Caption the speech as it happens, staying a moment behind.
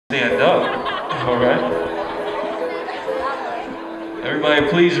Stand up. All right. Everybody,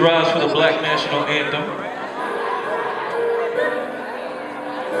 please rise for the Black National Anthem.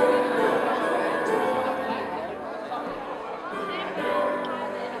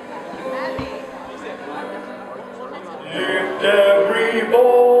 Lift every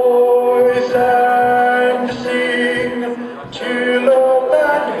voice and sing till all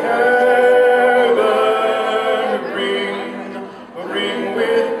that heaven ring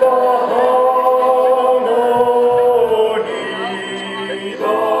with the harmonies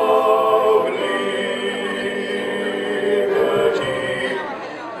of liberty.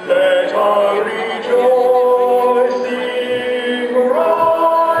 Let our rejoicing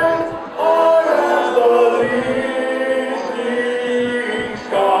rise high as the listening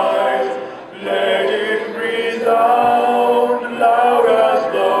skies. Let it resound loud as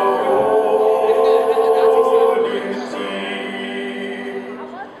the rolling sea.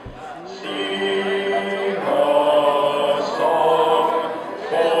 Sing a song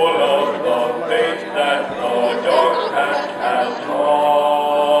full of the faith that the dark past has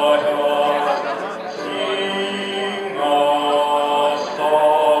taught us. Sing a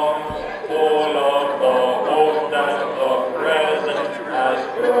song full of the hope that the present has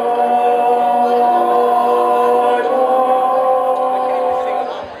brought us.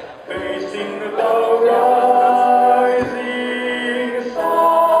 Facing the rising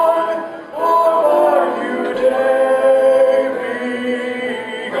sun, our new day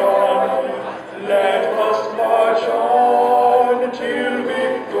begun. Let us march on till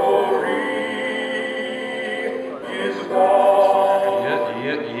victory is won.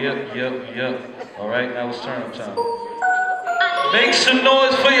 Yep. All right, now it's turn up time. Make some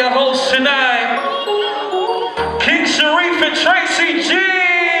noise for your hosts tonight, King Sharif and Tracy G.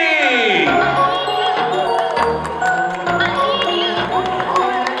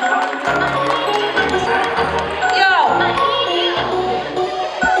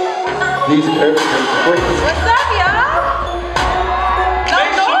 These curves are crazy. What's up, y'all?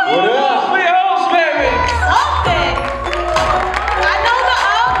 Make some What up? noise for your hosts, baby. Something. I know the.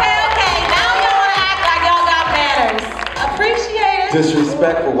 Okay. Now y'all want to act like y'all got manners. Appreciate it.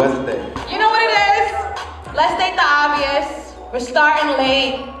 Disrespectful, wasn't they? You know what it is? Let's state the obvious. We're starting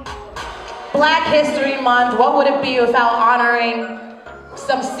late. Black History Month. What would it be without honoring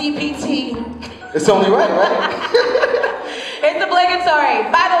some CPT? It's only right, right? It's obligatory.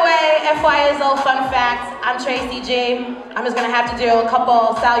 By the way, FYISO fun fact, I'm Tracy G. I'm just gonna have to do a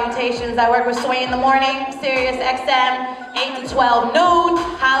couple salutations. I work with Sway in the morning, Sirius XM, 8 to 12 noon.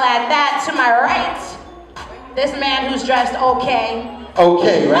 Holla at that. To my right, this man who's dressed okay.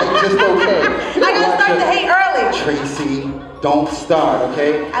 Okay, right? Just okay. I gotta start the hate early. Tracy, don't start,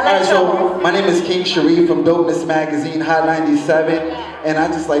 okay? I like so my name is King Sharif from Dopeness Magazine, Hot 97, and I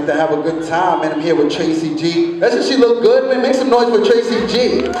just like to have a good time, and I'm here with Tracy G. Doesn't she look good, man? Make some noise for Tracy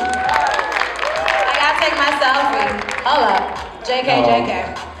G. I gotta take my selfie. Hold up.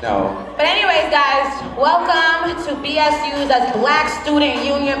 JK. No. But anyways, guys, welcome to BSU's as Black Student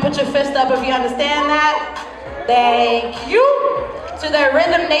Union. Put your fist up if you understand that. Thank you. To the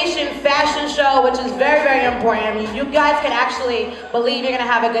Rythmn Nation fashion show, which is very, very important. I mean, you guys can actually believe you're gonna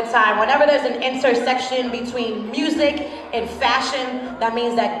have a good time. Whenever there's an intersection between music and fashion, that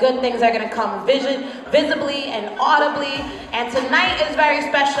means that good things are gonna come visibly and audibly. And tonight is very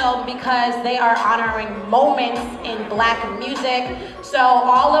special because they are honoring moments in Black music. So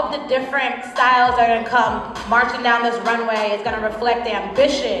all of the different styles are gonna come marching down this runway. It's gonna reflect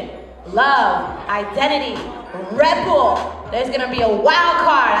ambition, love, identity, rebel. There's gonna be a wild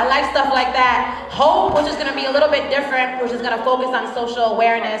card. I like stuff like that. Hope, which is gonna be a little bit different, which is gonna focus on social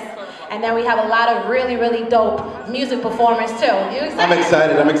awareness. And then we have a lot of really, really dope music performers too. You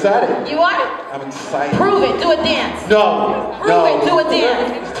excited? I'm excited. You are? I'm excited. Prove it, do a dance. No. Prove it, do a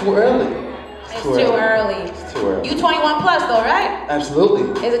dance. It's too early. It's too early. It's too early. You 21 plus though, right?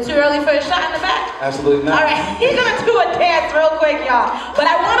 Absolutely. Is it too early for a shot in the back? Absolutely not. All right, he's gonna do a dance real quick, y'all. But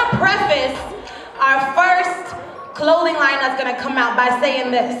I wanna preface our first clothing line that's gonna come out by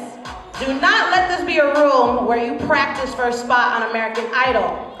saying this. Do not let this be a room where you practice for a spot on American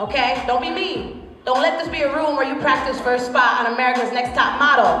Idol, okay? Don't be mean. Don't let this be a room where you practice for a spot on America's Next Top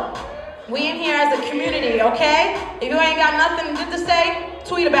Model. We in here as a community, okay? If you ain't got nothing good to say,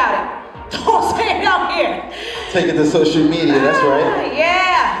 tweet about it. Don't say it out here. Take it to social media, that's right.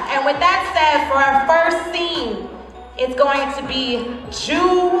 Yeah, and with that said, for our first scene, it's going to be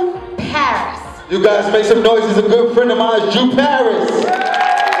Jue Paris. You guys make some noise. He's a good friend of mine, Jue Paris.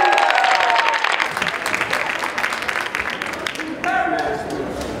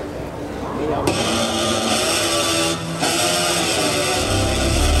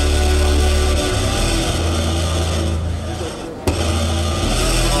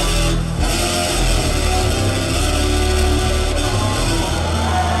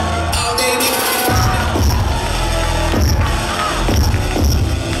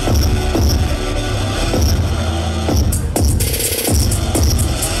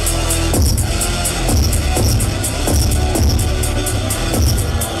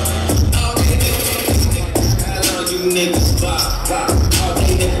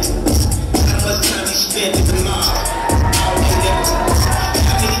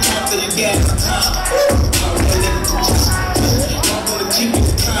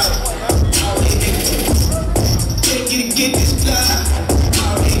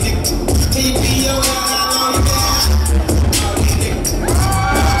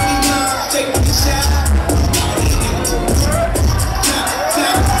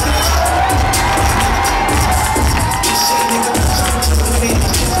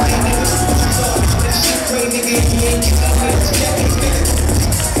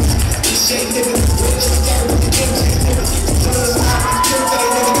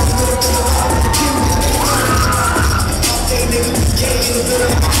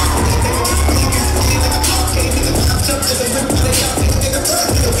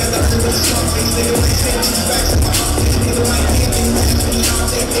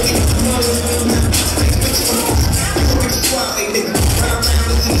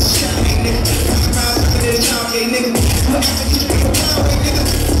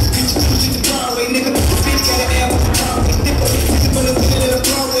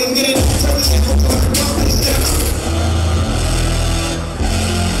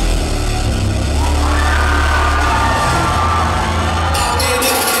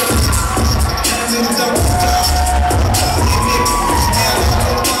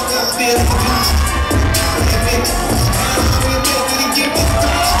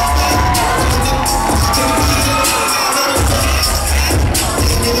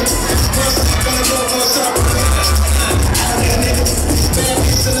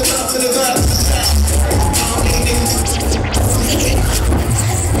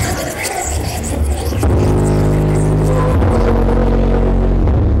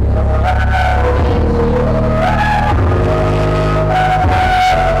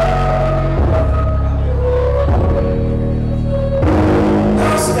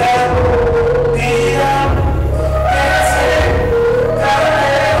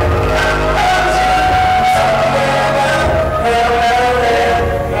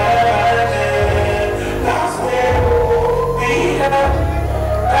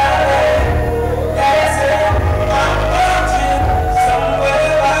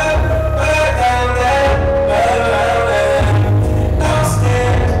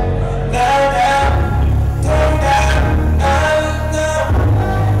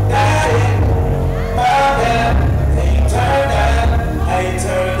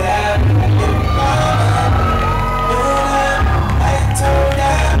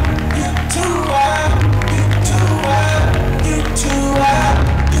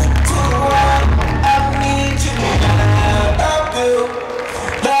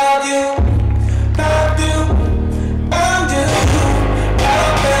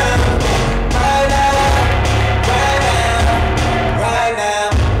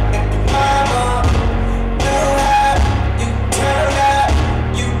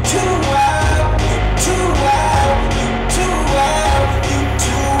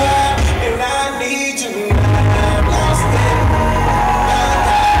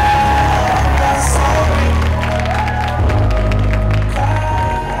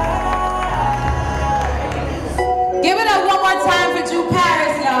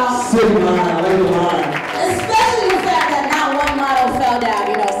 Especially the fact that not one model fell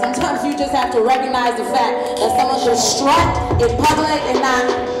down. You know, sometimes you just have to recognize the fact that someone should strut in public and not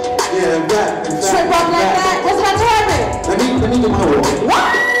trip up like that. What's about to happen? Let me do my work.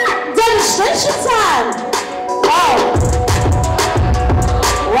 What? Demonstration time. Oh.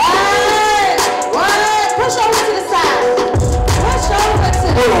 What? Push over to the side. Push over to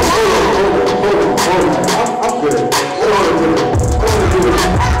the side. Hold on. I'm good.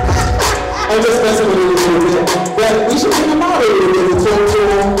 I'm just messing with it a little bit. But we should take them out a little bit and talk to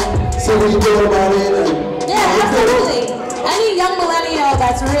them, see what you feel about it. Yeah, absolutely. Any young millennial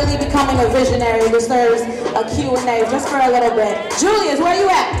that's really becoming a visionary deserves a Q&A just for a little bit. Julius, where you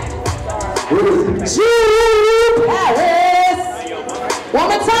at? Jue Paris. One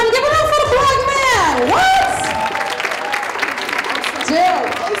more time, give it up for the black man. What? Jue.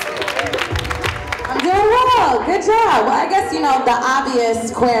 I'm doing well. Good job. Well, I guess, you know, the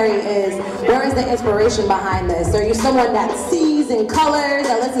obvious query is, where is the inspiration behind this? Are you someone that sees in colors,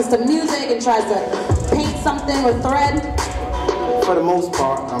 that listens to music and tries to paint something with thread? For the most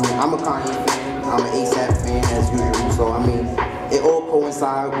part, I mean, I'm a Kanye fan, I'm an ASAP fan as usual, so I mean, it all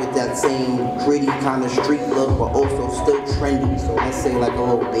coincides with that same gritty kind of street look, but also still trendy. So let's say like a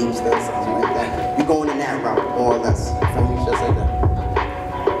little babe style, something like that. You're going in that route, more or less. For me, just like that.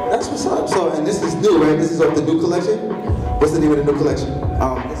 That's what's up. So, and this is new, right? This is of the new collection? What's the name of the new collection?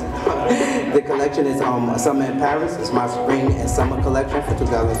 The collection is Summer in Paris. It's my spring and summer collection for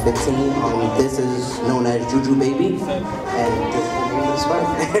 2015. This is known as Juju Baby, and this is the name of the sweater.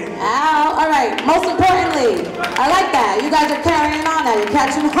 Ow, all right. Most importantly, I like that. You guys are carrying on now. You're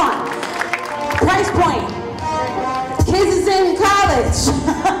catching on. Price point. Kids is in college.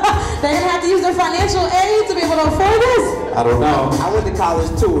 They're gonna have to use their financial aid to be able to afford this? I don't know. I went to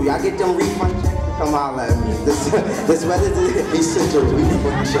college too. Y'all get them refund checks? Come holler at me. The sweater is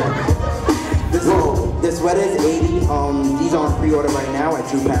the sweater is 80. These are on pre-order right now at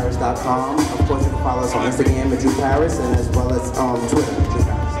JueParis.com. Of course, you can follow us on Instagram at Jue Paris, and as well as Twitter at Jue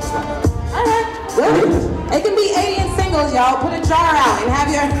Paris. Alright, good. It can be 80 and singles, y'all. Put a jar out and have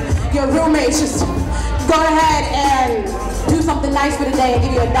your roommates just go ahead and do something nice for the day and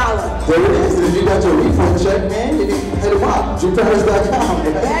give you $1. There it is. If you got your refund check, man, you can hit them up. JueParis.com.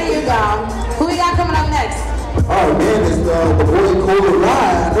 There you go. Who we got coming up next? Oh man, it's the boy Cola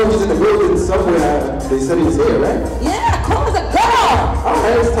Rye. I know he's in the building somewhere. They said he was here, right? Yeah, Cola's a girl. All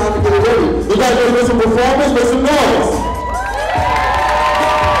right, it's time to get it ready. You guys ready for some performance? Make some noise.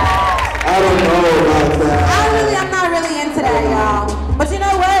 I don't know about that. I'm not really into that, y'all. But you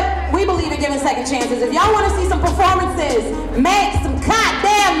know what? We believe in giving second chances. If y'all want to see some performances, make some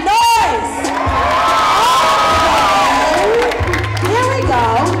goddamn noise. Okay. Here we go.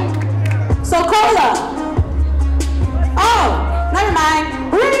 So Cola. Oh, never mind.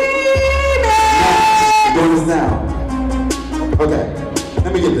 Remix. Doing this now. Okay,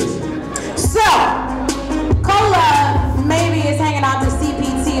 let me get this. So, Cola maybe is hanging out to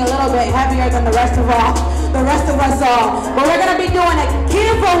CPT a little bit heavier than the rest of us all. But we're gonna be doing a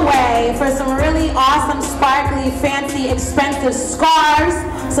giveaway for some really awesome, sparkly, fancy, expensive scarves.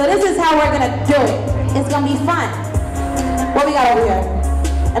 So this is how we're gonna do it. It's gonna be fun. What we got over here?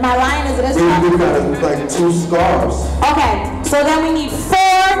 Am I lying? Is it this one? We got like 2 scarves. Okay, so then we need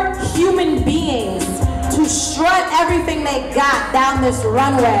 4 human beings to strut everything they got down this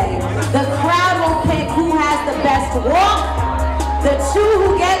runway. The crowd will pick who has the best walk. The 2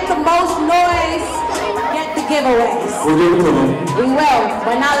 who get the most noise get the giveaways. We'll give it to them. We will.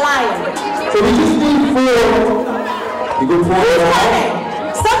 We're not lying. So we just need 4. You can pour it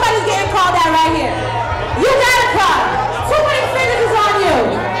out. Somebody's getting called out right here. You got a card. Too many fingers is on you.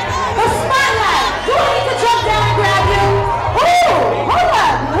 The spotlight. Do I need to jump down and grab you? Ooh, hold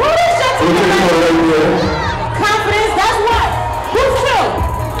up. Who is jumping down? Confidence, that's what? Who's 2?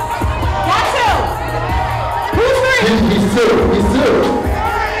 Got 2. Who's 3? He's 2.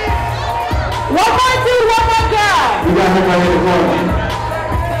 One more dude, one more girl. We got him right in the corner.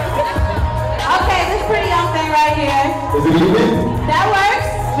 Okay, this pretty young thing right here. Is it even? That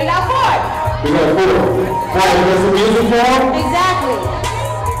works. We got 4. We got 4. Right, we got some music for him? Exactly.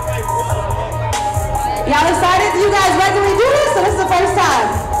 Y'all excited? Do you guys regularly do this, or this is the first time?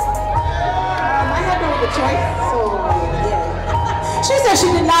 I had to make a choice, so yeah. She said she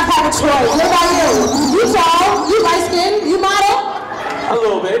did not have a choice. What about you? You tall, you light skinned, you model? A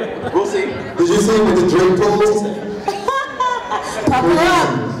little bit. We'll see. Did you see him with the Drake pose? Pucker up.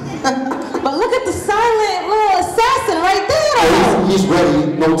 But look at the silent little assassin right there. Oh, he's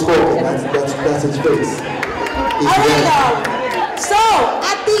ready. No talk. That's his face. All right, y'all. So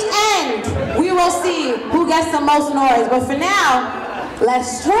at the end, we will see who gets the most noise. But for now,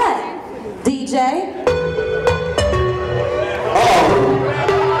 let's try. DJ.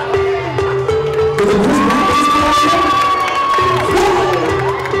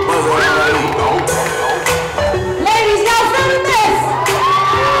 Ladies, y'all feeling this?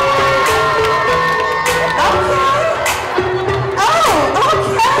 Okay. Oh,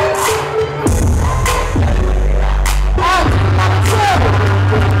 okay.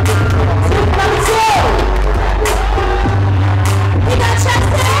 Number 2. We got checks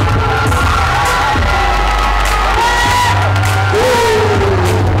in.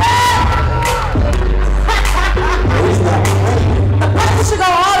 The pressure should go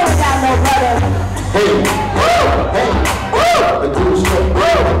all the way down, no brother. Hey. Hey. The dude straight.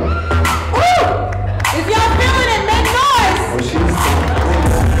 If y'all feeling it, make noise. Oh,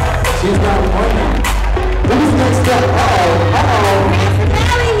 she's not playing. Who's next up? Uh-oh.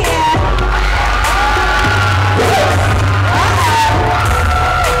 Finale here.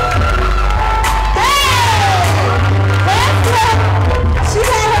 She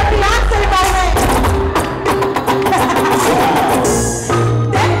had her Beyonce moment.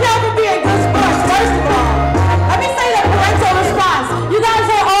 Thank y'all for being good sports, first of all. Let me say the parental response. You guys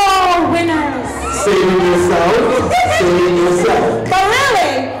are all winners. Saving yourself. But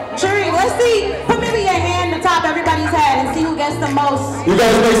really, Sharif, let's see. Put maybe your hand on top of everybody's head and see who gets the most. You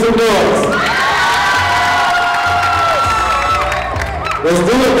guys make some noise. Let's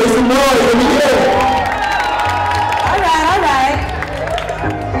do it. Make some noise. Let me hear it. All right, all right.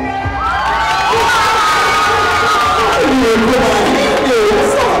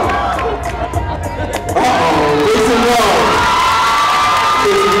 Uh-oh. Make some noise.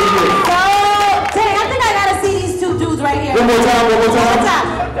 So, dang, I think I gotta see these 2 dudes right here. One more time. One more time.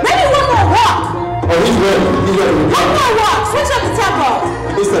 Maybe one more walk. Oh, he's ready. One more walk. Switch up the tempo.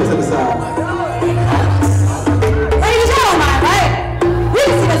 He stepped to the side. Ladies, y'all don't mind, right? We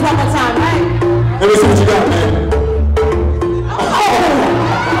can see this one more time, right? Let me see what you got, man.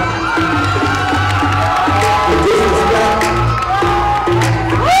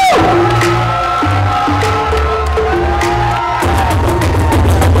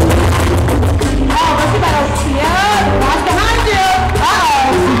 Oh, but you better, yeah, watch behind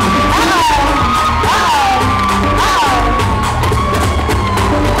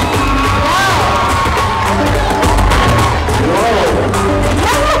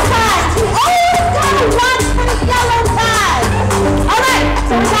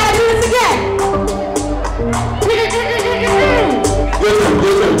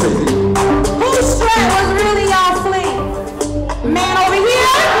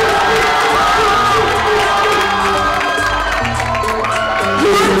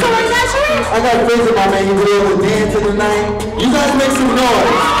I got friends of mine, man. You did all the dancing tonight. You guys make some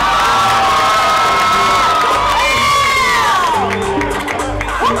noise.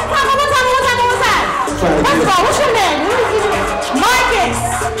 One more time. Let's go. What's your name? Marcus.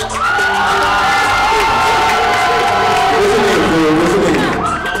 What's your name, dude? What's your name?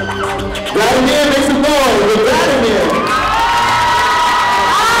 Vladimir, make some noise. With Vladimir.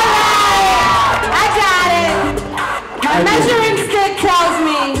 Alright. I got it. My measuring stick tells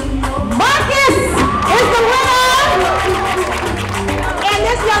me Marcus is the winner. And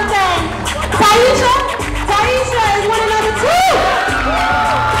this young thing, Taisha is winner number 2.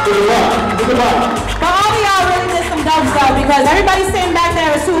 Look at that. But all of y'all really did some dope stuff because everybody sitting back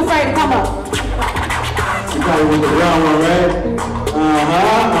there is too afraid to come up. You probably won the brown one, right?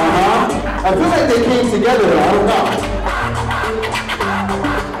 I feel like they came together though, I don't know.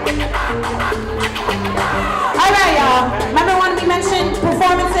 Alright y'all, remember when we mentioned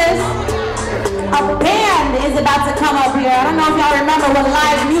performances? A band is about to come up here. I don't know if y'all remember what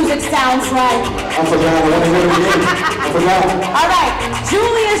live music sounds like. I forgot, I want to hear it again. I forgot. Alright,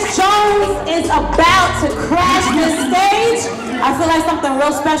 Julius Jones is about to crash this stage. I feel like something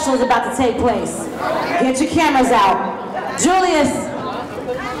real special is about to take place. Get your cameras out. Julius,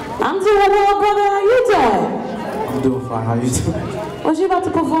 I'm doing well, brother. How you doing? I'm doing fine. How you doing? What you about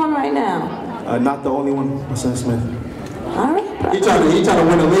to perform right now? Not the only one, Mr. Smith. All right. He trying to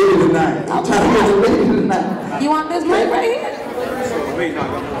win a lady tonight. He trying to win a lady tonight. You want this mic right here?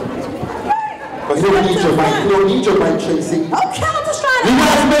 But he don't need your mic. He don't need your mic, Tracy. Okay, I'm just trying to. You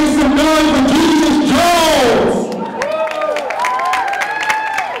guys make some noise for Julius Jones.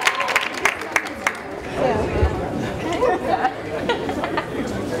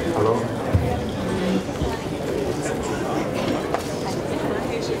 Hello?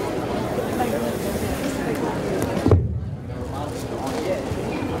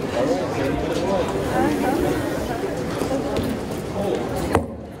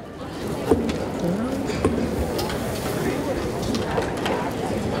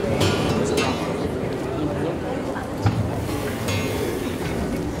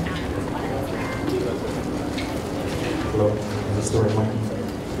 Hello? Is this the right mic?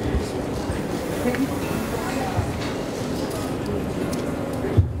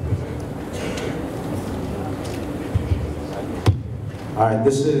 Alright,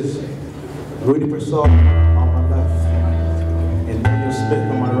 this is Rudy Persol on my left and Daniel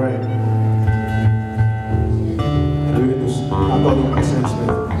Smith on my right. And we're gonna do, I thought it was Sam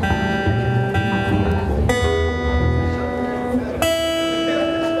Smith.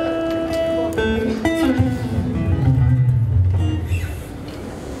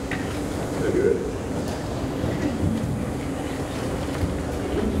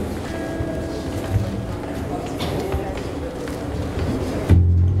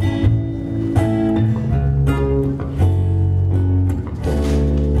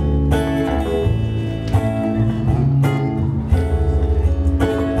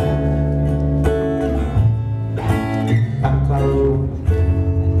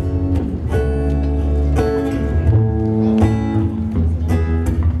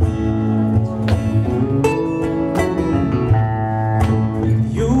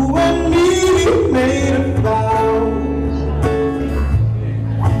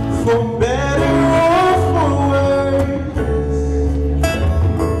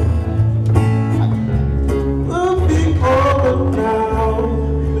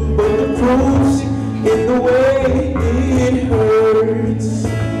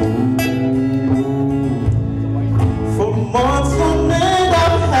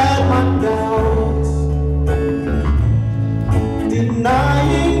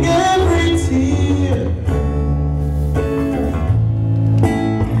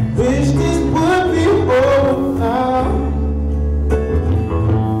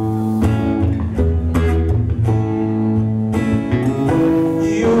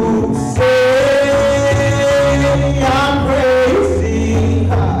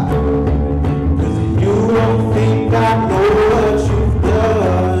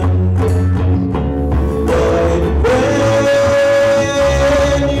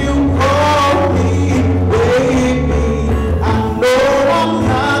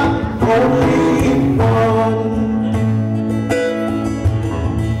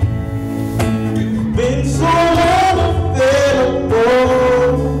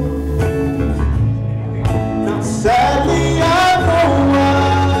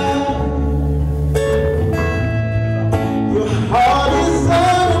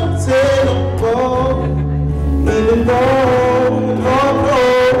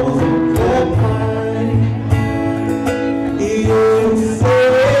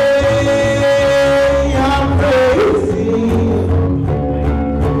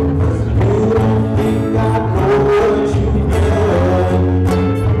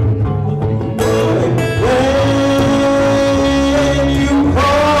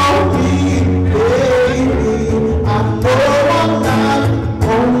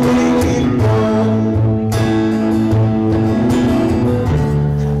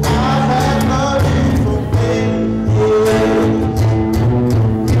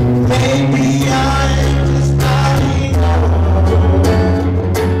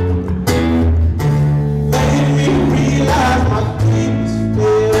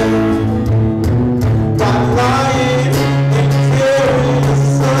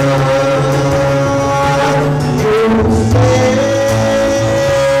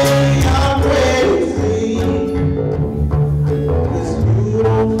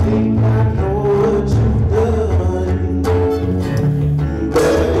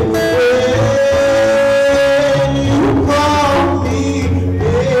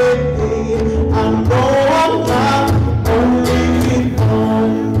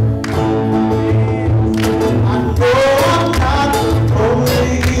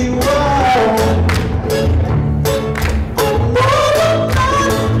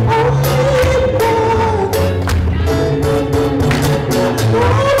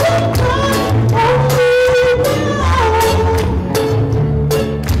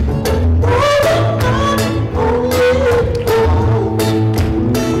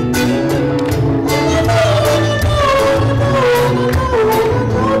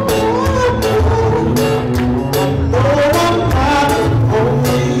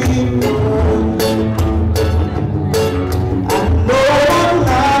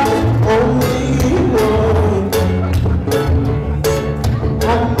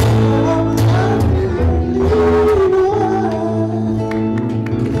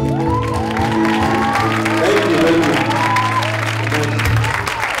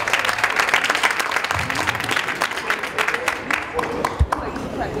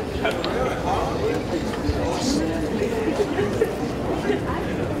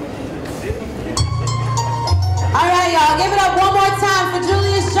 time for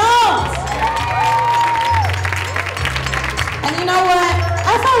Julius Jones. And you know what?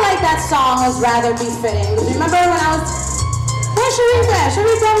 I felt like that song was rather befitting. Remember when I was... Where's Sharif at?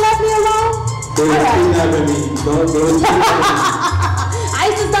 Sharif don't let me alone? They were kidnapping me.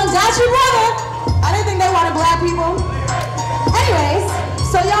 ISIS done got you, brother. I didn't think they wanted black people. Anyways,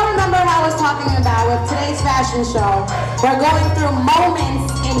 so y'all remember how I was talking about with today's fashion show, we're going through moments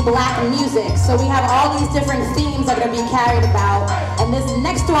in black music. So we have all these different themes that are gonna be carried about. And this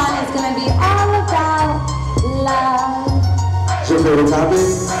next one is gonna be all about love. Is your favorite topic?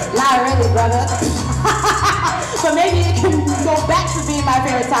 Not really, brother. But maybe it can go back to being my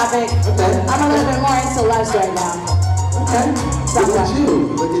favorite topic. Okay. I'm a little bit more into love right now. Okay. Look at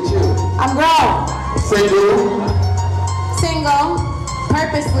you. Look at you. I'm grown. Single. Single,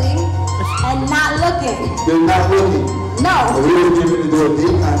 purposely, and not looking. You're not looking. No. We were giving to do a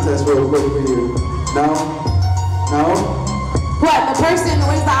date contest real quick for you. No? No? What, the person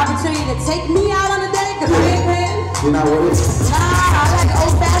wins the opportunity to take me out on a date because I ain't paying? You're not with it? Nah, I like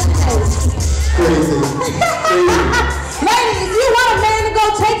old-fashioned days. Crazy. Crazy. Ladies, you want a man to go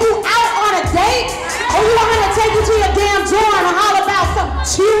take you out on a date? Or you want him to take you to your damn drawer and holler about some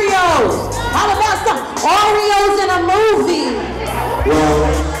Cheerios? Holler about some Oreos in a movie? Well,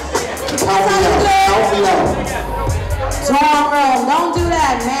 count me out. Don't do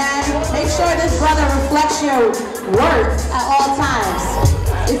that, man. Make sure this brother reflects your worth at all times.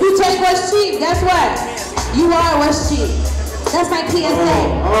 If you take what's cheap, guess what? You are what's cheap. That's my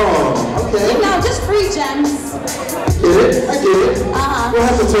PSA. Oh, okay. You know, just free gems. I get it. We'll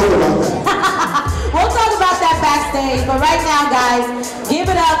have to talk about that. We'll talk about that backstage, but right now, guys, give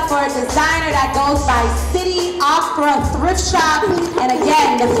it up for a designer that goes by City Opera Thrift Shop. And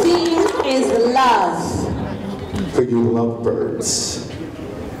again, the theme is love. For you lovebirds.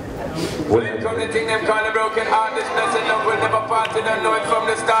 When them come, they think them call a broken heart. This blessing love will never part. They don't know it from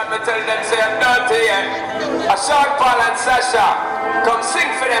the start. Me tell them say I'm dirty, yeah. A Shark, Paul and Sasha, come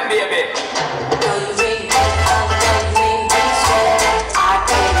sing for them, baby.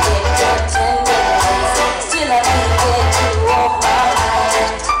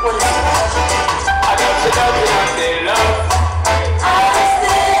 I don't see nothing on their love.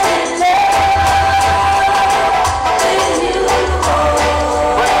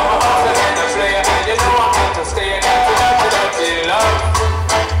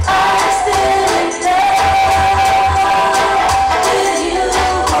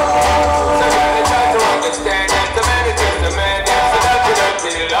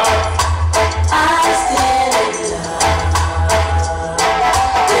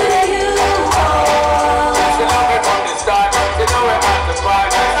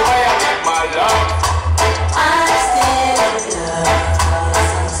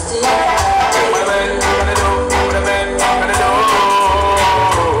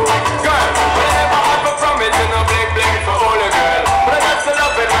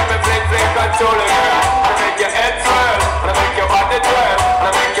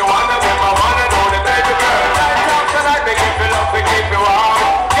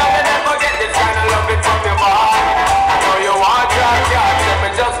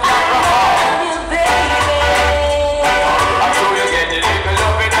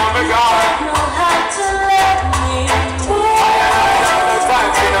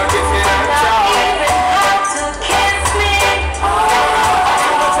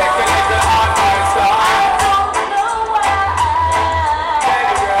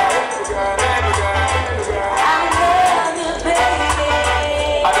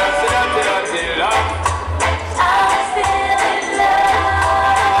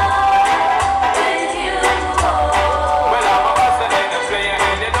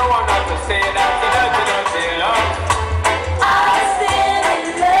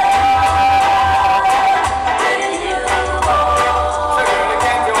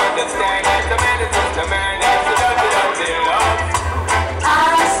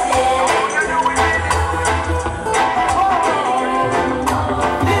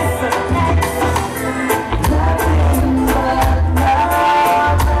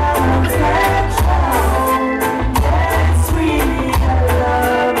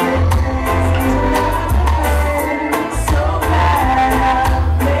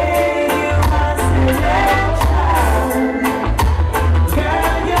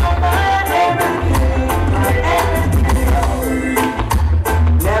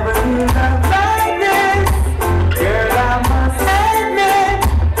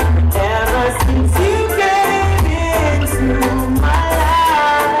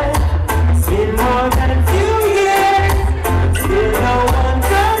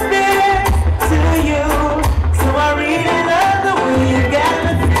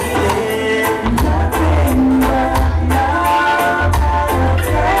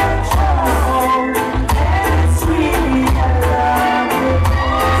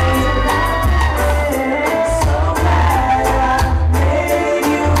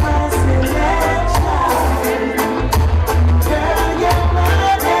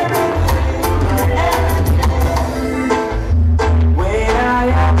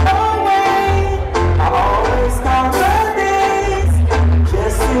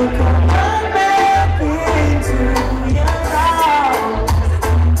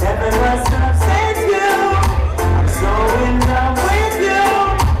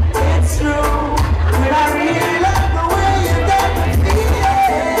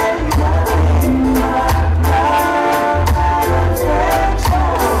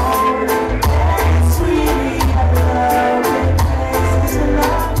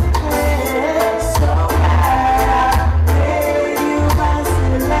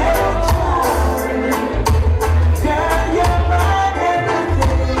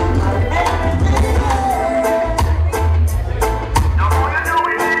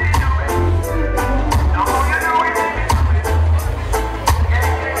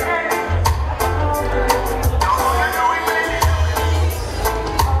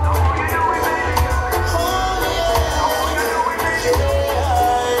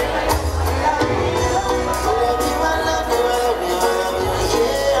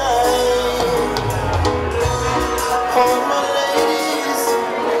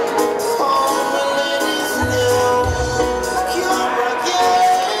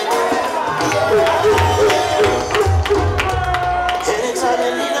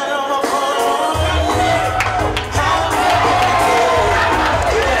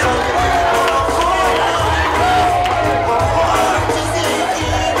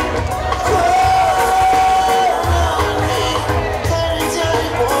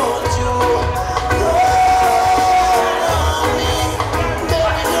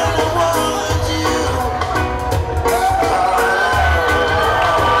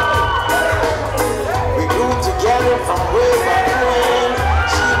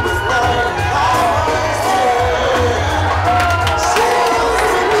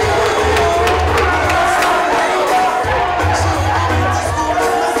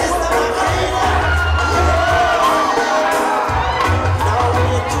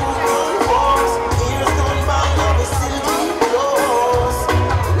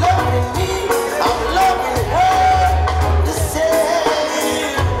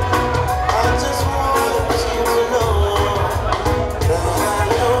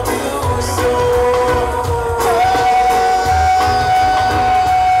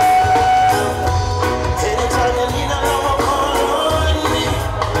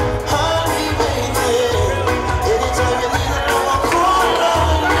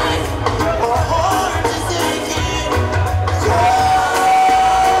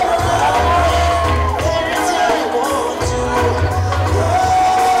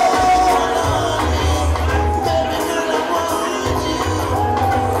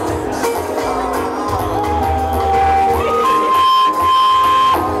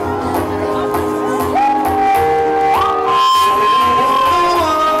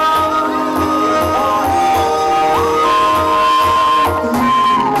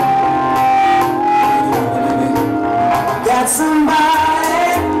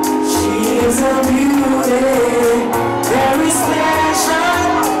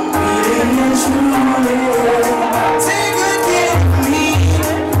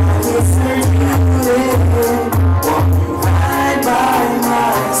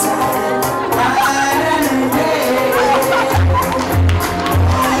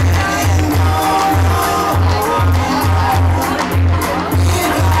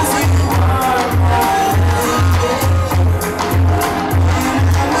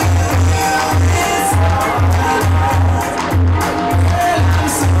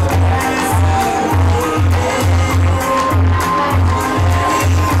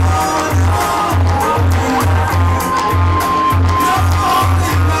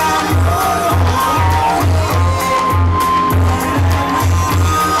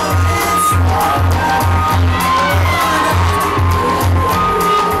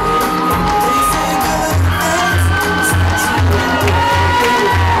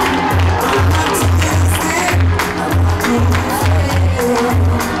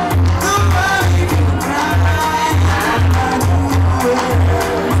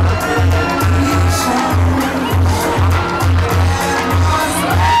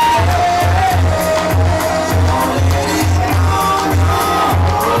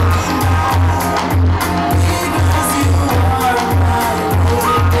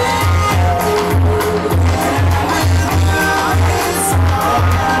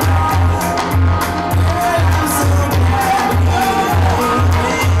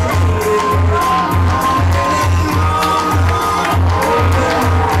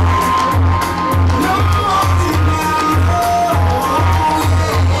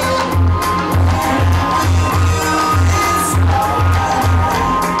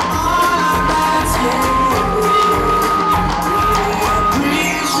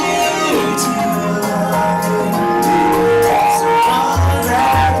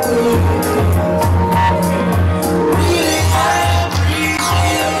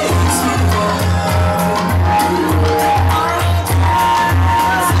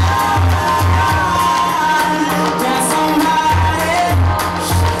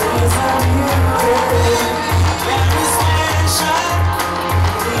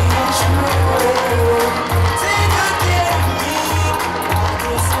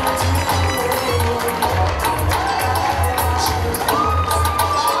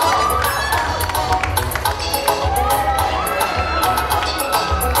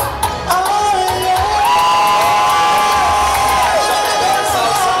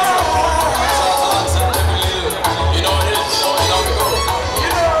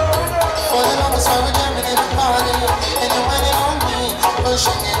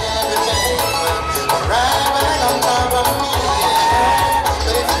 pushing everything. Right back on top of me.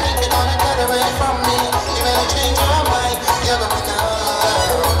 But if you think you're gonna get away from me, you better change your mind. You're going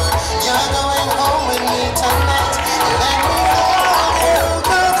home. You're going home with me tonight. Let me hold you,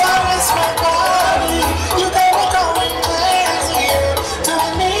 'cause I miss my body. You got me going crazy. Turn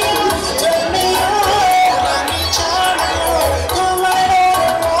me on, turn me on. Let me charm you. Go right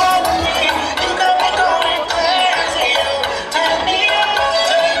on me. You got me going crazy. Turn me on,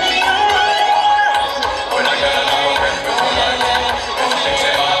 turn me on. When I get along with you,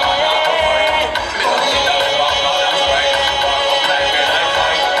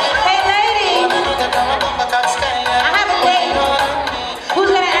 Hey ladies, I have a date. Who's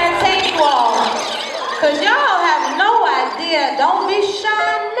gonna entertain you all? Cause y'all have no idea. Don't be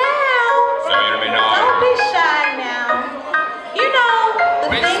shy now. Don't be shy now. You know, the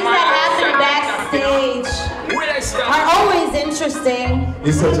things that happen backstage are always interesting.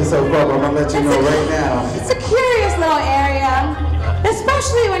 You set yourself up. I'm gonna let you know right now. It's a curious little area,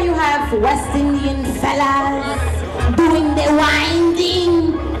 especially when you have West Indian fellas doing their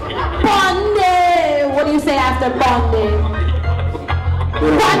winding. Bonde. What do you say after bonde?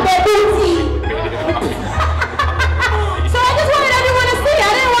 Bonde booty. So I just wanted everyone to see.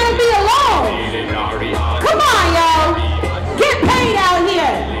 I didn't want to be alone. Come on, y'all. Get paid out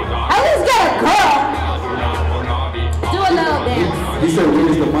here. At least get a girl. Do a little dance. You said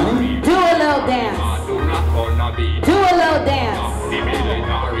where's the money? Do a little dance. Do a little dance.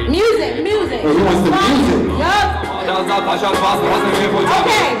 Music, music. Oh, he wants the music. Yup. Okay,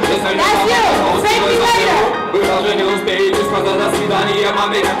 that's you. Thank you later. Who likes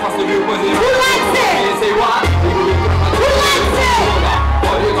it? Who likes it?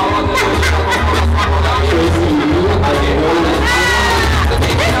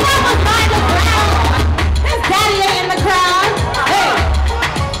 This one was by the crowd. This daddy ain't in the crowd. Hey.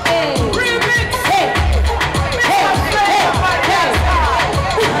 Hey. Hey. Hey. Hey.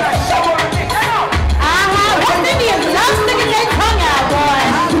 West Indians love sticking their tongue out, boy.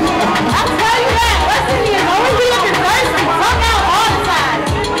 I'll tell you that. West Indians always be looking thirsty, tongue out all the time.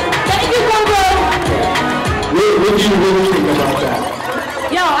 Thank you, bro. What do you really think about that?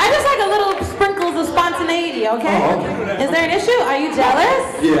 Yo, I just like a little sprinkles of spontaneity, okay? Oh, okay. Is there an issue? Are you jealous?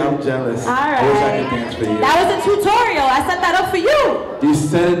 Yeah, I'm jealous. All right. I wish I could dance for you. That was a tutorial. I set that up for you. You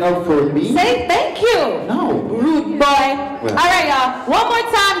set it up for me? Say thank you. No. Rude boy. Well. All right, y'all. One more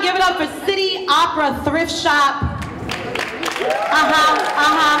time, give it up for City Opera Thrift Shop.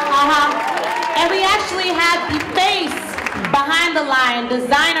 And we actually had the face behind the line,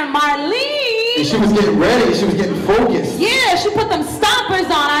 designer Marlene. And she was getting ready. She was getting focused. Yeah, she put them stompers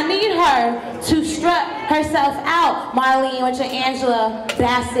on. I need her to strut herself out. Marlene with your Angela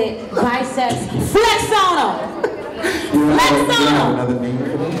Bassett biceps. Flex on them. Flex on them. Another name for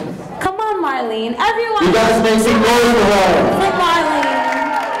them? Come on, Marlene. Everyone. You guys make some noise for her. For Marlene.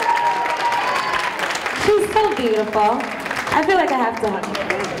 She's so beautiful. I feel like I have to hug her.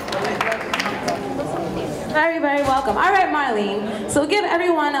 Very, very welcome. All right, Marlene. So give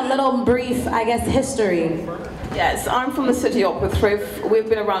everyone a little brief, I guess, history. Yes, I'm from the City Opera Thrift. We've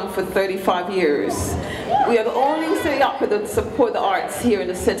been around for 35 years. We are the only city opera that support the arts here in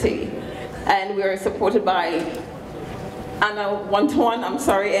the city. And we are supported by Anna One-to-One,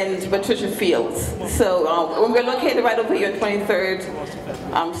 and Patricia Fields. So we're located right over here on 23rd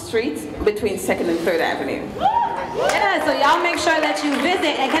Street between 2nd and 3rd Avenue. Yeah, so y'all make sure that you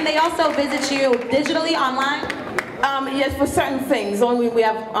visit. And can they also visit you digitally online? Yes, for certain things. Only we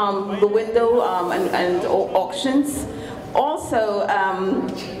have the window and auctions. Also,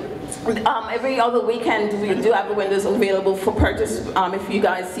 every other weekend we do have the windows available for purchase. If you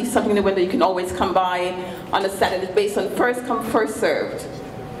guys see something in the window, you can always come by on a Saturday. It's based on first come, first served.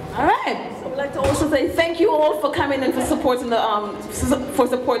 All right. So I'd like to also say thank you all for coming and for supporting the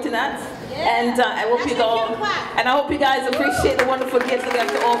supporting us. Yeah. And I hope you all, and I hope you guys appreciate the wonderful gifts that we have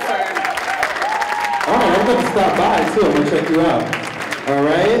to offer. All right, I'm gonna stop by too. I'm gonna check you out. All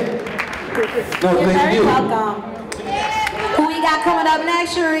right. No, You're thank very you. welcome. Who we got coming up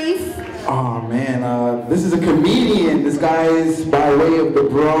next, Sharif? Oh man, this is a comedian. This guy is by way of the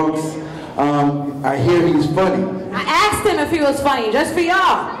Bronx. I hear he's funny. I asked him if he was funny, just for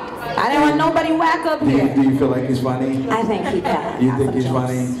y'all. I didn't want nobody whack up here. Do you feel like he's funny? I think he got. You think he's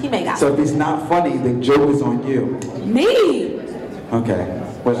funny? He may got. So if he's not funny, the joke is on you. Me? Okay,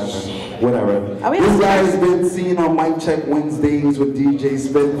 whatever. Are we This guy has been seen on Mic Check Wednesdays with DJ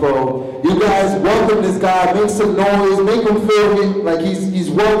Spinfo. You guys welcome this guy. Make some noise. Make him feel like he's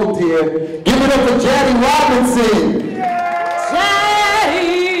welcomed here. Give it up for Jaddy Robinson. Jaddy.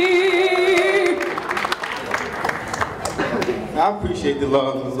 I appreciate appreciate the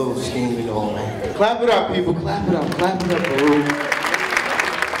love and the little scheme and all, man. Clap it up, people. Clap it up. Clap it up, Baruch.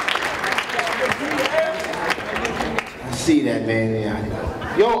 I see that, man.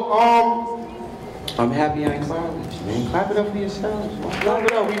 Yeah. Yo, I'm happy I ain't college, man. Clap it up for yourselves. Clap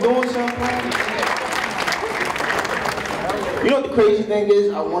it up. We doing something. You know what the crazy thing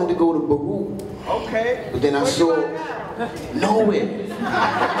is? I wanted to go to Baruch. Okay. But then I saw nowhere.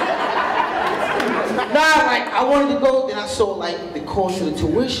 Nah, like I wanted to go, then I saw like the cost of the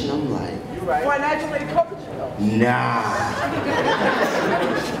tuition. I'm like, you're right. Why not you coach? Nah,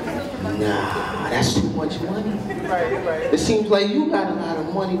 that's too much money. Right. It seems like you got a lot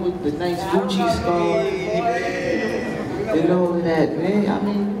of money with the nice Gucci scarf and all of that, man. I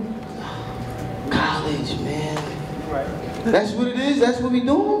mean, college, man. Right. That's what it is. That's what we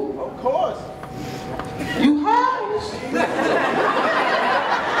doing. Of course. You house.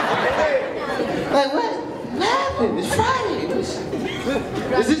 Like what? Laughing. It's Friday. Is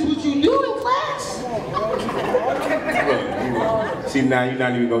this what you do in class? Look, see, now you're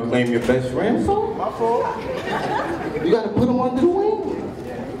not even gonna claim your best friend for? My fault. You gotta put them under the wing.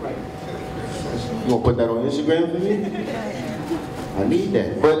 You gonna put that on Instagram for me? I need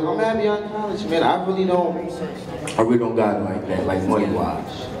that. But I'm happy on college, man. I really don't got it like that, like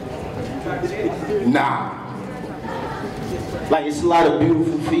money-wise. Nah. Like, it's a lot of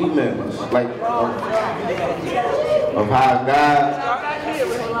beautiful females. Like, of how God.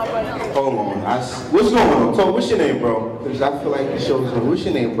 Hold on. What's going on? So, what's your name, bro? Because I feel like the show's on. What's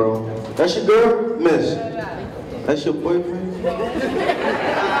your name, bro? That's your girl? Miss? That's your boyfriend?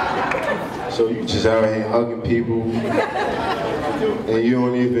 So, you just out here hugging people, and you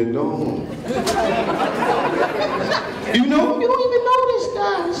don't even know him. You don't even know this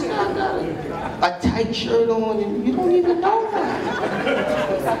guy. This guy got a tight shirt on and you don't even know him.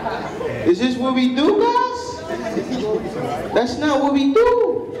 Is this what we do, guys? That's not what we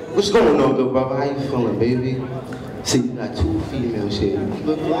do. What's going on, though, brother? How you feeling, baby? See, you got two females here. You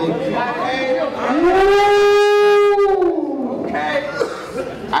look like... Okay.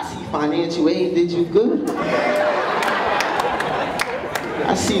 I see financial aid did you good.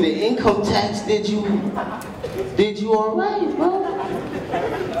 I see the income tax did you all right, bro?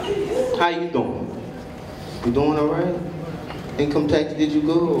 How you doing? You doing all right? Income tax did you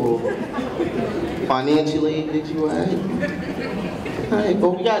good, or financial aid did you all right? All right, but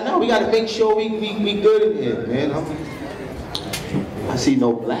we got to make sure we good in here, man. I see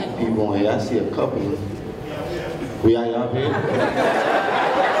no black people in here. I see a couple. We out here?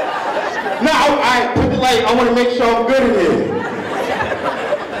 No, I put the light. I want to make sure I'm good in here.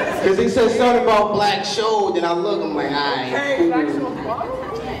 Because they said something about black show, then I look, I'm like, alright, cool.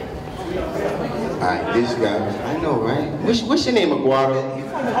 Alright, this guy, I know, right? What's your name, Aguado?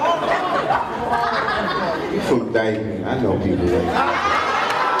 You from Dyke, I know people like you.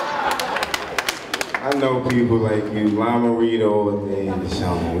 I know people like you, Lamarito and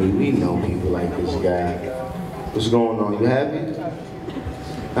something. We know people like this guy. What's going on? You happy?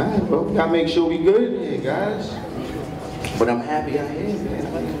 Alright, bro, we gotta make sure we good in here, guys. But I'm happy out here, man.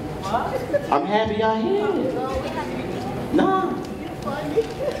 I'm happy out here. Nah.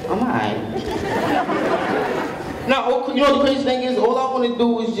 I'm alright. Now, you know the crazy thing is, all I want to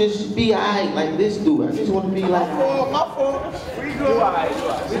do is just be alright like this dude. I just want to be like...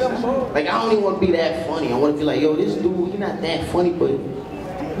 Like, I don't even want to be that funny. I want to be like, yo, this dude, he's not that funny, but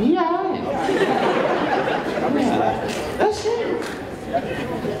he alright. That's it.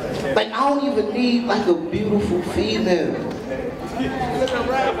 Like, I don't even need like a beautiful female.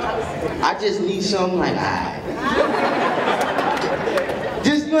 I just need something like,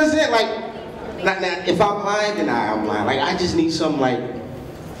 just, you know what I'm saying? Like, if I'm lying, then I'm lying. Like, I just need something like,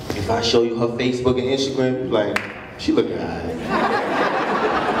 if I show you her Facebook and Instagram, like, she looking alright.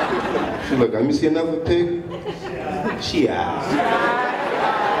 She look, let me see another pic. She alright.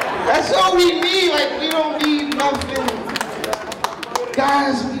 That's all we need. Like, we don't need nothing.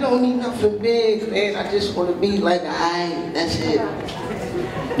 Guys, we don't need nothing big, man. I just want to be like, alright, that's it.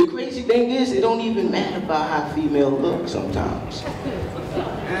 The crazy thing is, it don't even matter about how female look sometimes.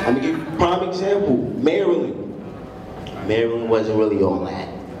 I'm gonna give you a prime example. Marilyn wasn't really all that.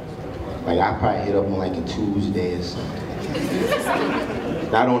 Like, I probably hit up on like a Tuesday or something.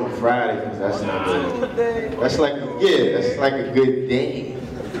 Not on a Friday, because that's not good. That's like, that's like a good day.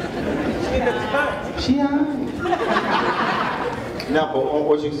 She alright. No, but on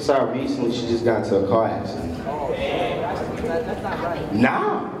what you saw recently, she just got into a car accident.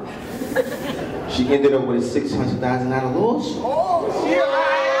 Nah. She ended up with a $600,000 lawsuit.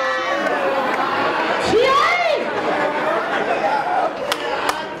 She ain't.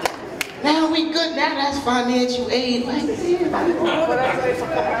 now we good, now that's financial aid. Right there.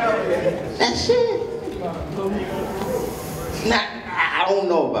 That's it. Nah, I don't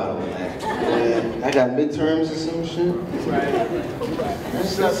know about all that. I got midterms or some shit.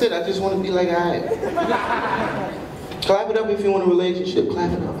 That's it, I just want to be like, alright. Clap it up if you want a relationship,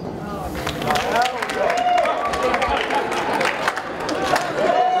 clap it up.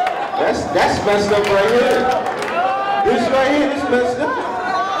 That's messed up right here. This right here, this messed up.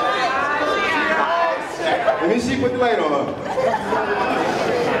 Let me see, put the light on her.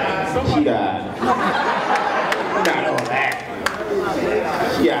 She died. Not all that.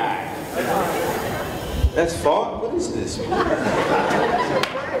 She died. That's fault? What is this?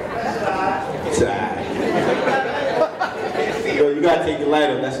 It's alright. Yo, you gotta take the light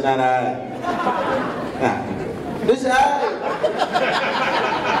off, that's not alright. Nah. This alright.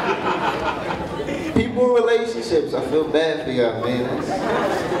 People in relationships, I feel bad for y'all, man.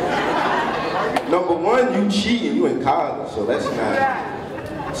 Number one, you cheating, you in college, so let's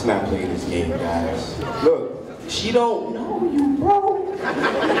not play this game, guys. Look, she don't know you, bro.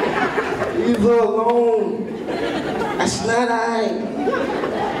 Leave her alone. That's not alright.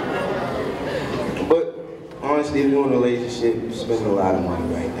 But honestly, if you're in a relationship, you're spending a lot of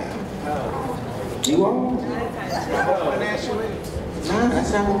money right now. You are? Nah,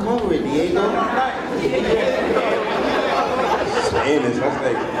 that's not gonna cover it, Diego. Saying this, that's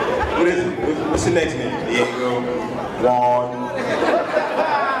like, what is it? What's the next name? Diego, Juan.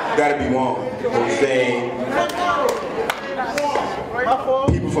 Gotta be Juan. Jose.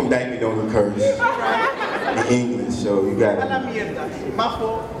 People from Dyke don't curse in English, so you gotta. Alright,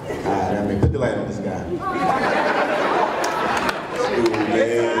 I mean, put the light on this guy. Dude,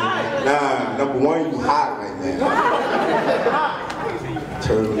 man. Nah, number one, you hot right now.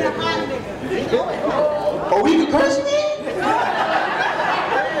 Turtle. Oh, we can curse me?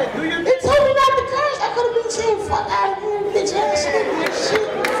 They told me not to curse. I could have been saying fuck out of here, bitch ass shit.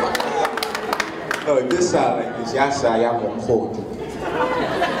 Fuck out. Oh, this side like this. Y'all side, y'all more cordial.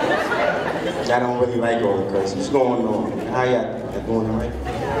 Y'all don't really like all the cursing. What's going on? How y'all doing all right?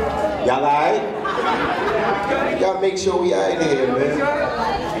 Y'all alright? Y'all make sure we out in here, man.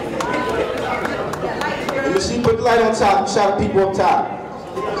 Let me see, put the light on top. Shout the people up top.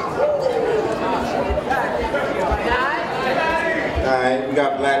 Alright, we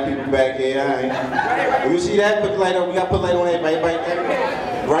got black people back here, alright. Let me see that, put the light on. We got to put the light on everybody,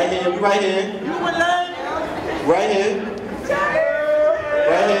 right here, we right here. Right here.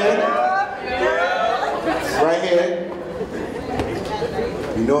 Right here. Right here.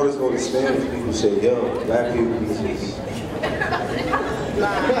 You notice all the Spanish people say, yo, black people be peace.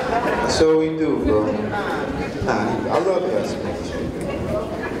 That's what we do, bro. Nah, I love that Spanish people.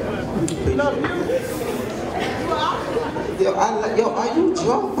 Yo, are you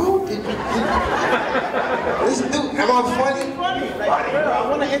drunk, bro? This dude, am I funny? I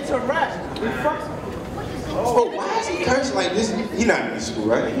want to interact. Oh, why is he cursing like this? You're not in school,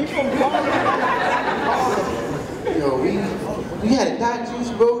 right? He's from Bonna. Yo, we had a Dot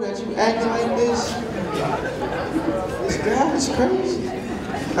Juice, bro, that you acting like this. This guy is crazy.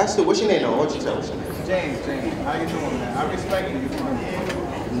 That's the, what's your name? No, what's your tell? James. How you doing, man? I respect you.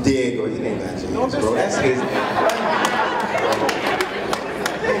 Diego, your name not James, bro. That's his name.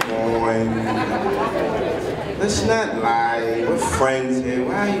 Come on. Let's not lie. We're friends here.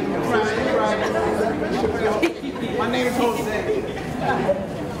 Why are you doing this? My name is Jose.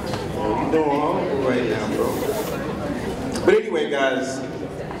 You're doing horrible right now, bro. But anyway, guys,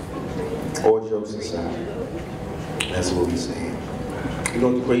 all jokes aside, that's what we're saying. You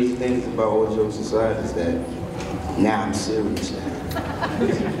know the crazy thing about all jokes aside is that now I'm serious now.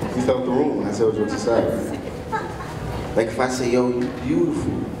 You felt the room when I said all jokes aside. Like if I say, yo, you're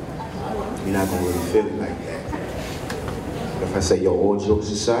beautiful, you're not gonna really feel it like that. If I say, yo, all jokes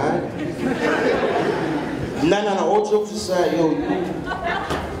aside, no, all jokes aside, yo, you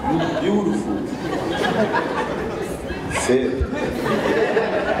beautiful. Fit.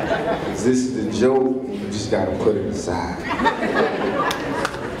 This is the joke, you just gotta put it aside.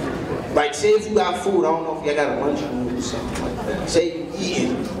 Like, say if you got food, I don't know if you got a lunchroom or something like that. Say you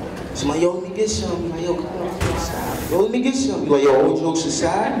eating. So like, yo, let me get some. Like, yo, come on, aside. Yo, let me get some. Like, yo, all jokes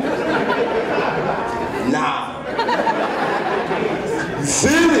aside? Nah. You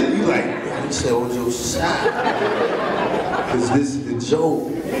feel it? You like, yo, let me say all jokes aside. Cause this is the joke.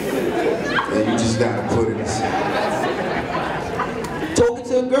 And you just gotta put it aside. Talking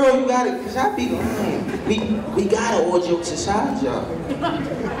to a girl, you gotta, cause I be lying. we gotta, all jokes aside, y'all.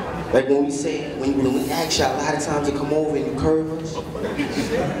 Like when we say, when we ask y'all a lot of times to come over and you curve us,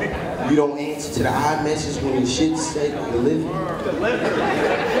 you don't answer to the iMessage when the shit said you live. Like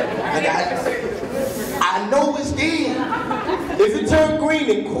I know it's there. If it turned green,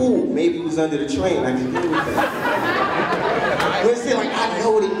 then cool. Maybe it was under the train. I can deal with that. But it's like, I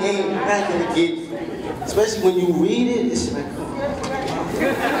know the game. You're not gonna get, especially when you read it, it's like,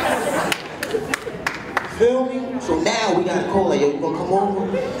 feel me? So now we gotta call like, yo, you gonna come over?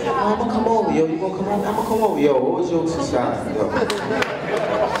 I'm gonna come over, yo. You gonna come over? I'm gonna come over, yo. All jokes aside, yo.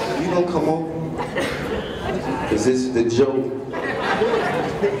 You gonna come over? Cause this is the joke.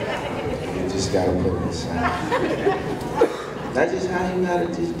 You just gotta put it aside. That's just how you gotta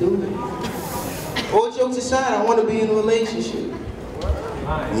just do it. All jokes aside, I wanna be in a relationship.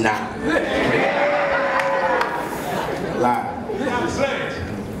 Nah. Lie.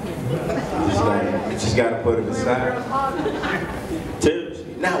 You just gotta put it aside.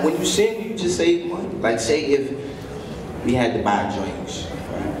 Now, when you sing, you just save money. Like, say if we had to buy drinks,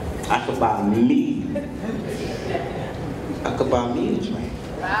 right? I could buy me a drink.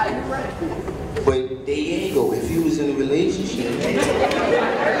 But Diego, if you was in a relationship,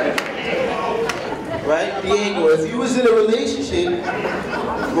 right? Diego, if you was in a relationship,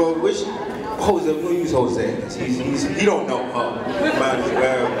 well, which Jose, we'll use Jose. He don't know her. Might as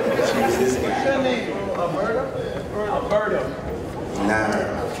well choose this guy. Alberto.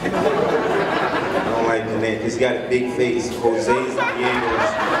 Nah. I don't like the name. He's got a big face. Jose's and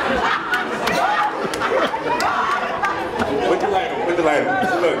Diego's. Put the light on. Put the light on.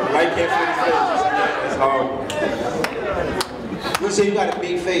 Look, the light can't fit his face. That's hard. We say you got a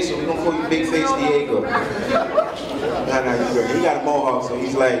big face, so we're gonna call you Big Face Diego. Nah, you good. He got a mohawk, so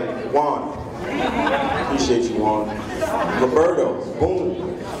he's like Juan. Appreciate you, Juan. Roberto, boom.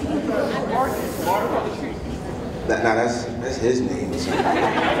 Nah, that's his name. He's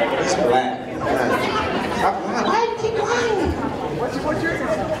black. Why you keep lying? What's your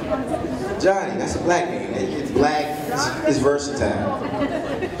name? Johnny, that's a black name. It's black, it's versatile.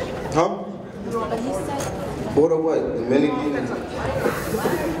 Huh? What or what? Dominican?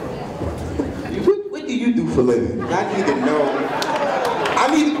 What do you do for a living? I need to know.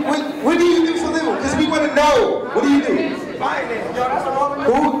 What do you do for a living? Because we want to know. What do you do?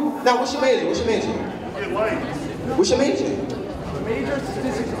 Who? Now, what's your major? What's your major? What's your major? Major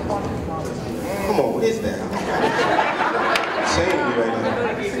statistics and quantum. Come on, what is that? I'm saying you right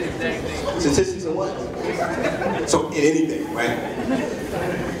now. Statistics and what? So, in anything, right?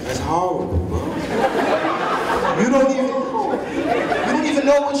 That's horrible, bro. You don't even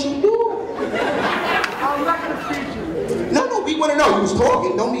know what you do. I'm not gonna feed you. No, we want to know. You was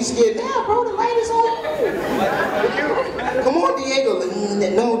talking. Don't be scared. Now, bro, the light is on. Come on, Diego.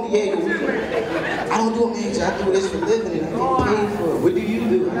 No, Diego. I don't do a major. I do this for a living and I get paid for it. What do you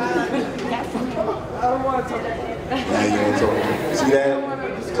do? I don't want to talk. Nah, you don't talk. See that?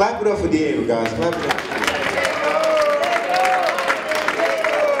 Clap it up for Diego, guys. Clap it up.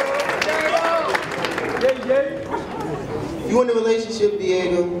 You in a relationship,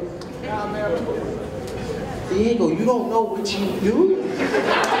 Diego? Diego, you don't know what you do?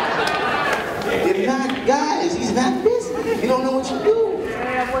 You're not, guys, he's not busy. You don't know what you do.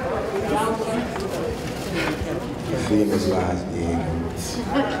 Famous lies, Diego.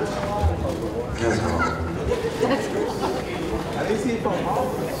 That's hard.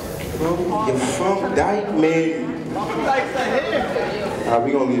 You're from Dykeman.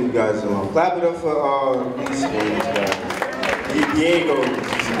 We're gonna leave you guys alone. Clap it up for these guys. Diego,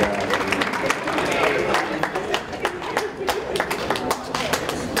 these guys.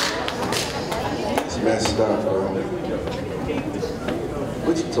 Messed up, bro.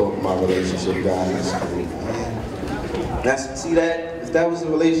 What you talking about, relationship, guys? See that? If that was a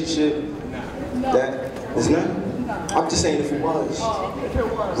relationship, that is not. I'm just saying if it was.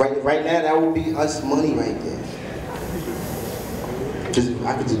 Right now, that would be us money right there. Cause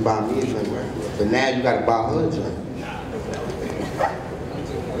I could just buy me a drink right there. But now you gotta buy her a drink.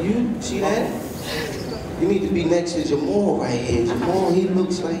 You see that? You need to be next to Jamal right here. Jamal, he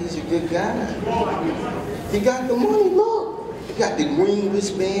looks like he's a good guy. He got the money, look. He got the green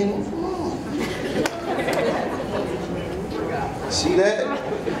wristband on. Come on. See that?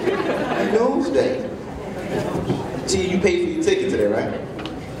 He knows that. See, you paid for your ticket today, right?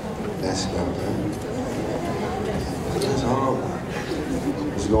 That's not bad. That's horrible.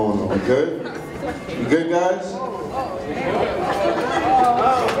 What's going on? We good? You good, guys?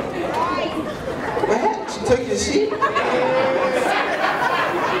 What? She took your seat?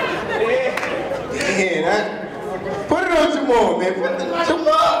 Yeah, put it on Jamal, man.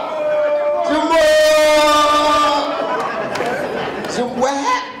 Jamal! What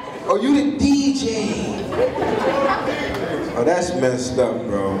happened? Oh, you the DJ. Oh, that's messed up,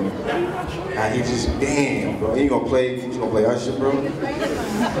 bro. Nah, he just, damn, bro. He gonna play Usher, bro?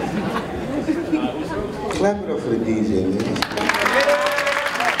 Clap it up for the DJ, man.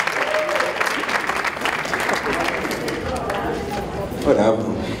 Whatever.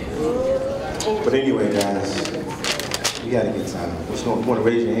 But anyway, guys, we had a good time. What's going on? You want to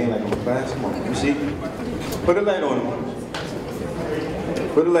raise your hand like I'm a class? Come on, you see? Put a light on him.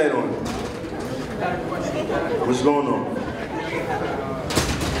 Put a light on him. What's going on?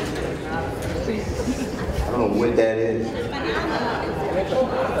 I don't know what that is.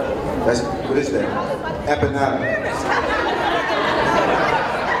 What is that? Empanada.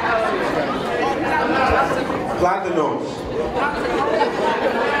 Platanos.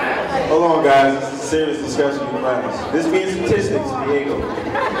 Hold on, guys. This is a serious discussion in class. This being statistics, Diego.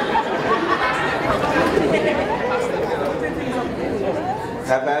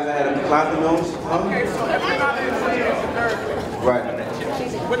 Have I ever had a platanos? Huh? Right.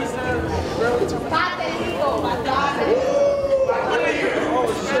 What is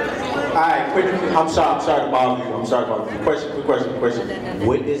Alright, quick, I'm sorry to bother you. I'm sorry to bother you. Quick question.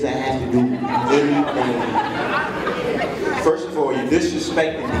 What does that have to do with anything? First of all, you're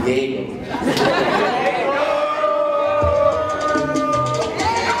disrespecting Diego. Give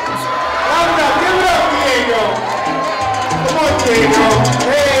it up, Diego. Come on, Diego.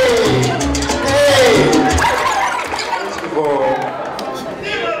 Hey. First of all,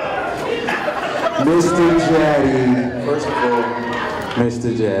 Mr. Jaddy. First of all, Mr.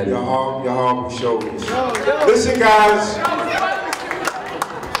 Jaddy. Your horrible shoulders. Listen, guys.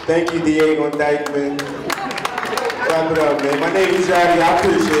 Thank you, Diego and Dykeman. Wrap it up, man. My name is Jaddy. I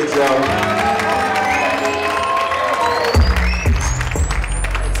appreciate y'all.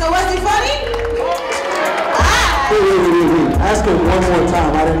 So was he funny? Wait. Ask him one more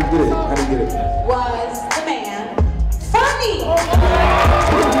time. I didn't get it. Was the man funny?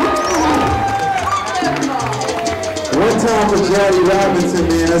 One time for Jaddy Robinson,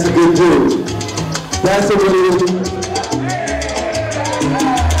 man. That's a good dude. That's a really good dude.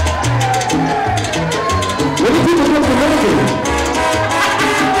 When do people come to Lincoln?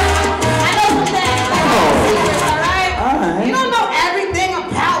 I know some things. Alright? You don't know everything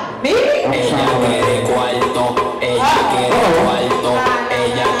about me. I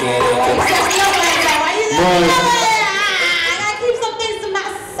gotta keep some things to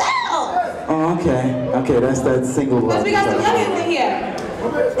myself. Oh, okay, that's that single love. Because we got some youngins in here.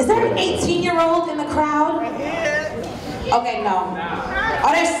 Is there an 18-year-old in the crowd? Okay, no.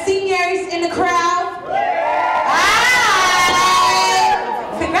 Are there seniors in the crowd?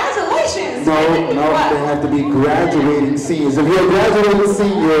 Congratulations. No, they have to be graduating seniors. If you're a graduating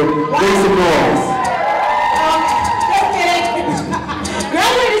senior, make some noise. Just kidding.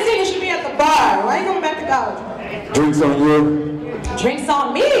 Graduating seniors should be at the bar. Why are you going back to college? Drinks on you. Drinks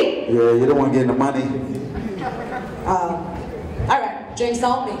on me? Yeah, you don't want to get in the money. Alright, drinks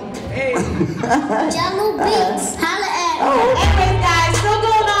on me. Jello Beats, holla at me. Anyways, guys, still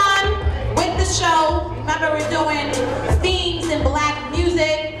going on with the show. Remember, we're doing themes in black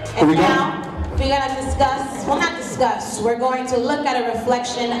music. And now, we're gonna discuss, well not discuss, we're going to look at a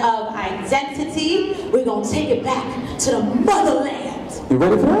reflection of identity. We're gonna take it back to the motherland. You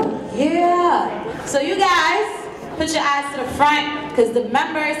ready for that? Yeah. So you guys, put your eyes to the front, because the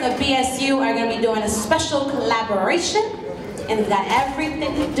members of BSU are gonna be doing a special collaboration, and it's got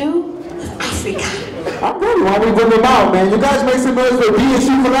everything to do with Africa. I'm ready. Why don't we bring them out, man? You guys make some noise for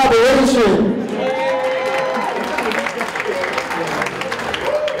BSU collaboration.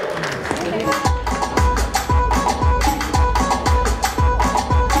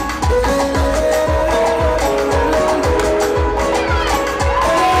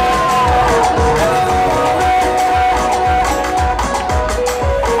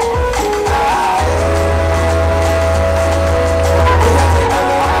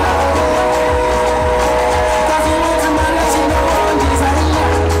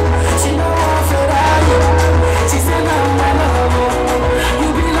 She know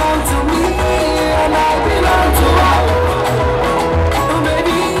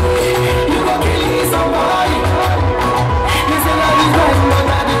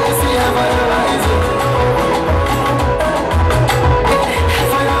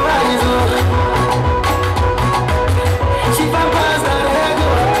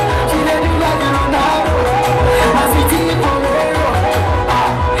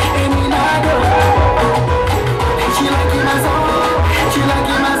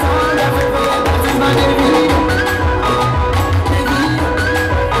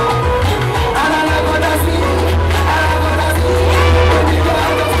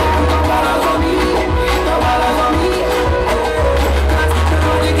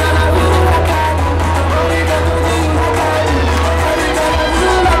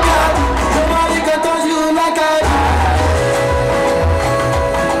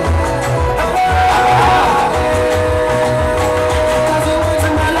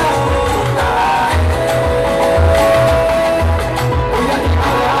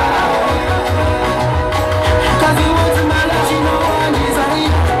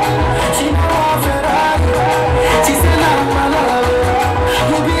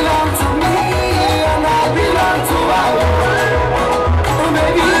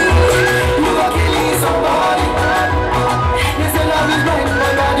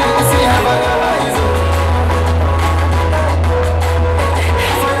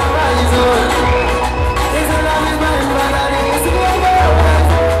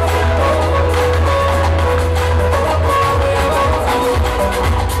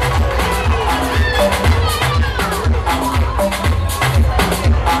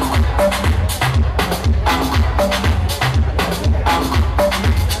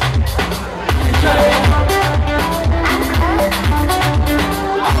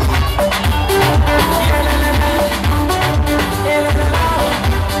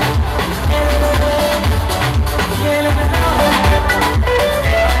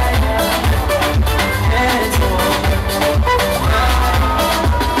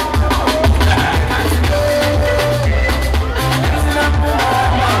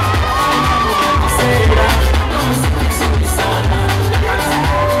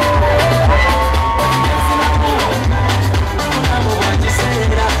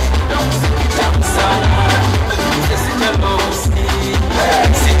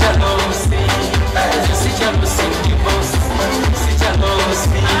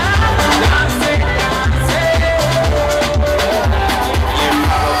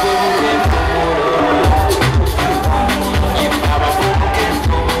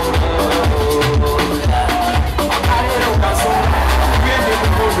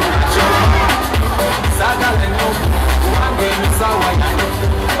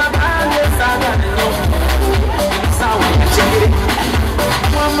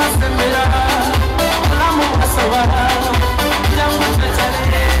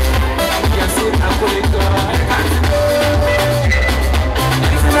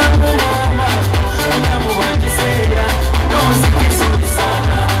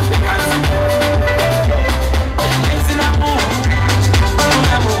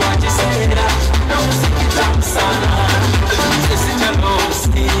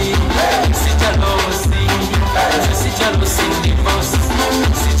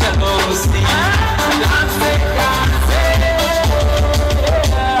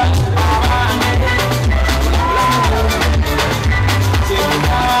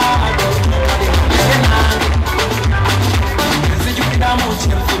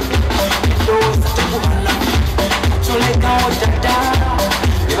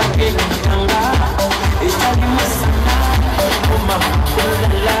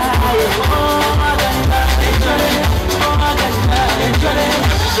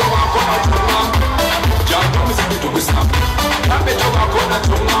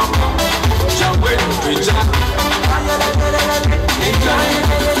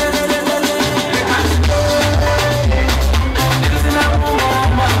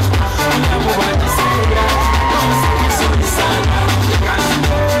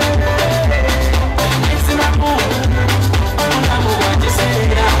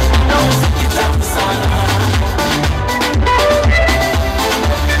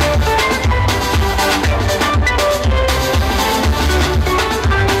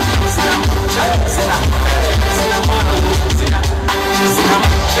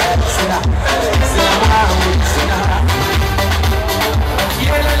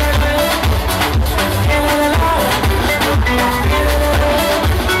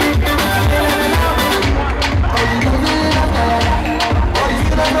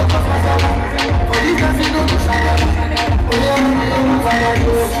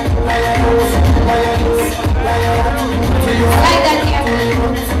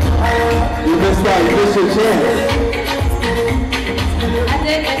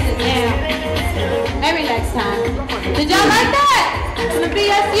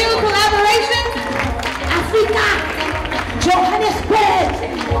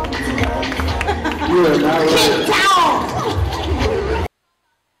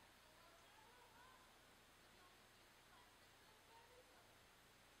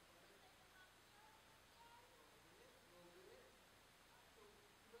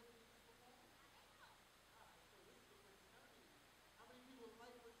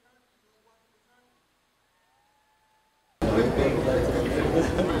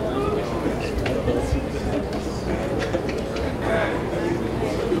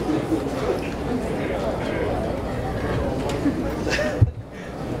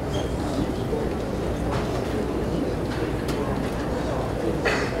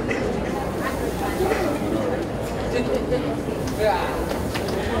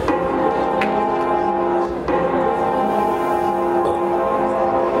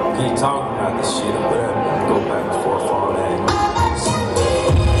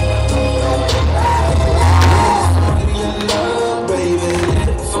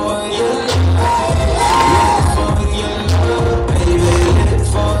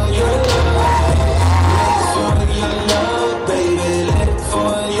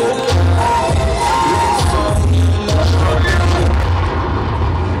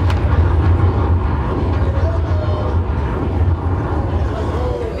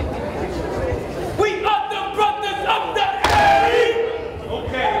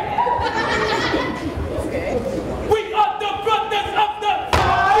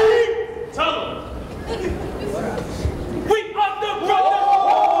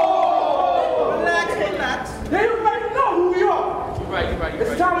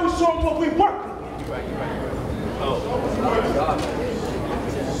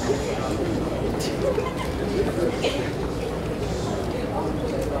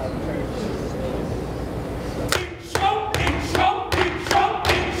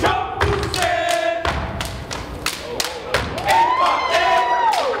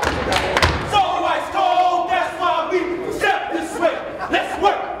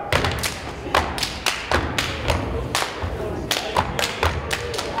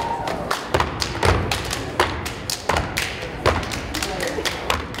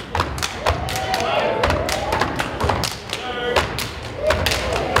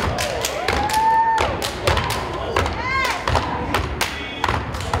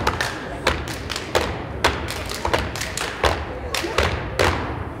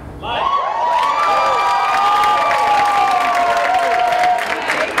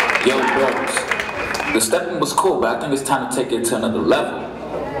The stepping was cool, but I think it's time to take it to another level.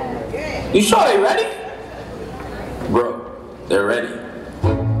 You sure they ready? Bro, they're ready.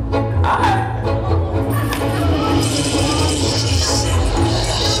 Alright.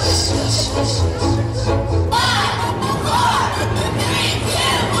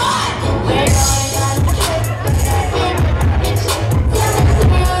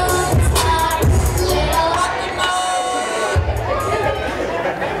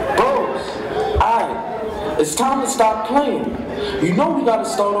 It's time to stop playing. You know we gotta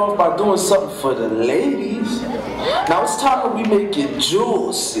start off by doing something for the ladies. Now it's time that we make it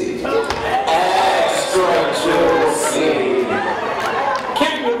juicy. Extra juicy.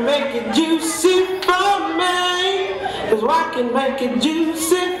 Can you make it juicy for me? Cause I can make it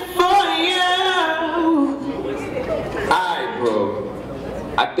juicy for you. Alright, bro.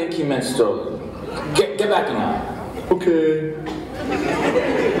 I think he meant stroke. Get back in line. Okay.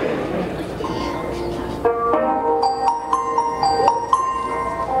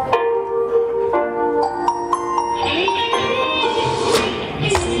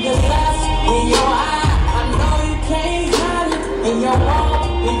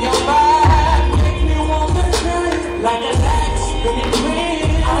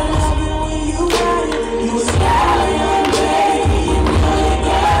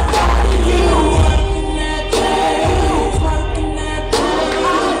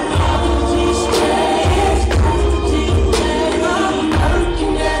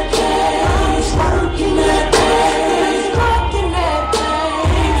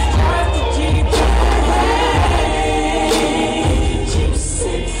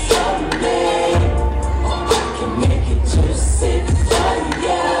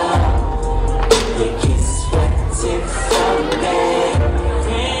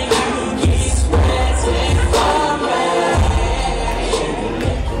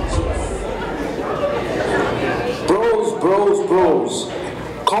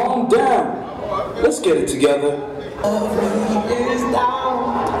 Calm down. Let's get it together.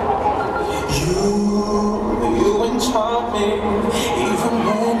 You enchant me, even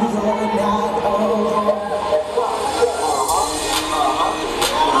when you're not around.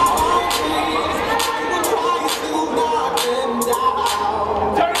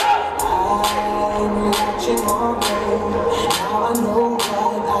 I'm latching on you. Now I know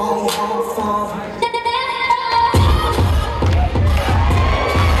what I have found.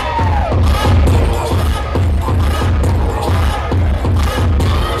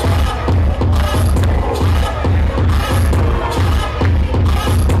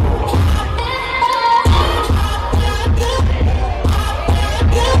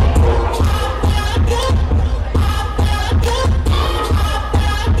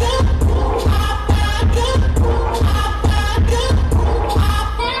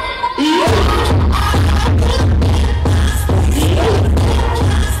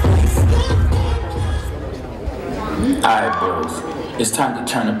 Alright, bros. It's time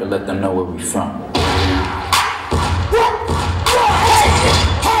to turn up and let them know where we from.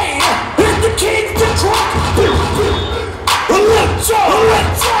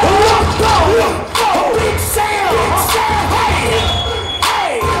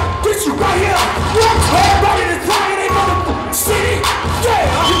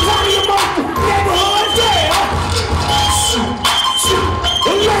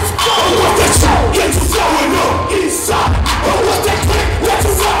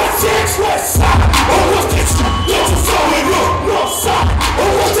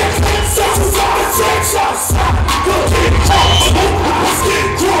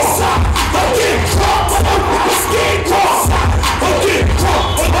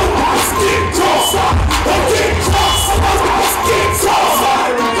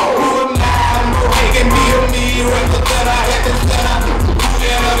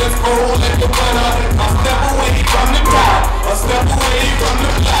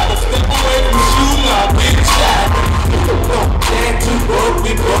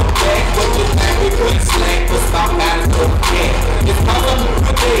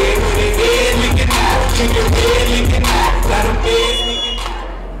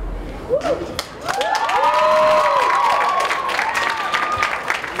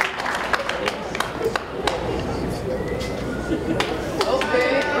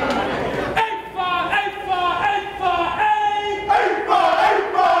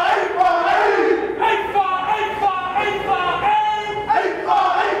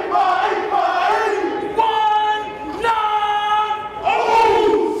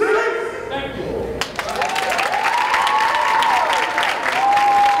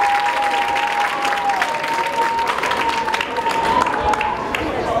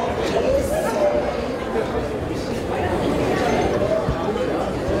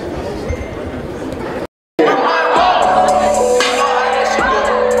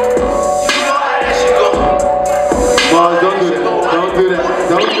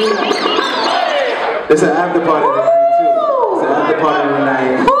 It's an after party tonight too. It's an after party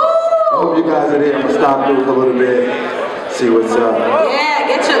tonight. I hope you guys are there. I'm gonna stop through for a little bit, see what's up. Yeah,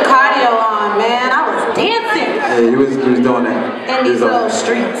 get your cardio on, man. I was dancing. Yeah, you was doing that. In these little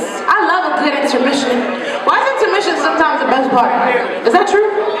streets. I love a good intermission. Why is intermission sometimes the best part? Is that true?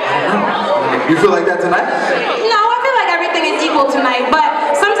 I don't know. You feel like that tonight? No, I feel like everything is equal tonight,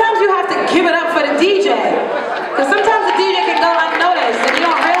 but sometimes you have to give it up for the DJ. Because sometimes the DJ can go unnoticed and you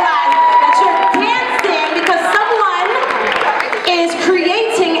don't realize that you're dancing because someone is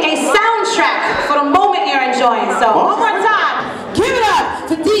creating a soundtrack for the moment you're enjoying. So one more time, give it up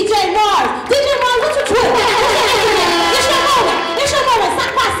for DJ Mars. DJ Mars, what's your twist? It's your moment. It's your moment.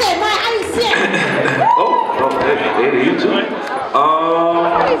 Stop what I said, man. I didn't see it. Hey, you too.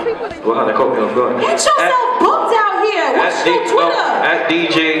 Well, they caught me off guard. Get yourself booked out here. What's your Twitter? At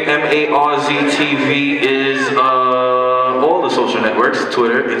DJ MARZTV is all the social networks: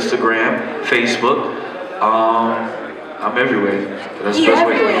 Twitter, Instagram, Facebook. I'm everywhere. That's the best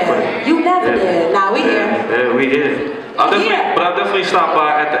way to put it. You never did. Nah, we here. Yeah, we here. I'll definitely stop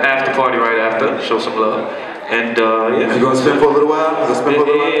by at the after party right after, show some love. And yeah. You gonna spend for a little while?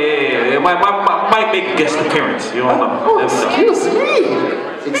 Yeah. Might make a guest appearance. You don't know. Oh, excuse me.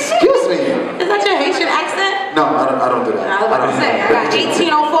 Excuse me. Is that your Haitian accent? No, I don't do that. I was about to say, I got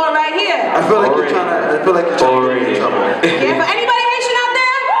 1804 right here. I feel like you're trying to get in trouble. Yeah, but anybody Haitian out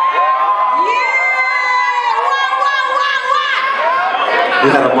there? Yeah! You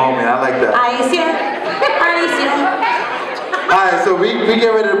had a moment. I like that. Haitian. Alright, so we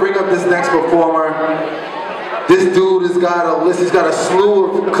get ready to bring up this next performer. This dude has got a list, he's got a slew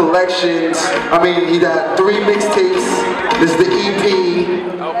of collections. I mean, he got 3 mixtapes. This is the EP.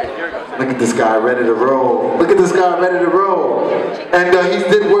 Look at this guy ready to roll. Look at this guy ready to roll. And he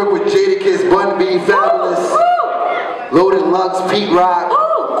did work with Jadakiss, Bun B, Fabulous, Loaded Lux, Pete Rock,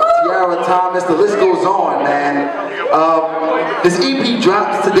 Tiara Thomas, the list goes on, man. This EP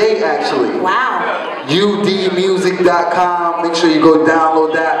drops today, actually. Wow. udmusic.com. Make sure you go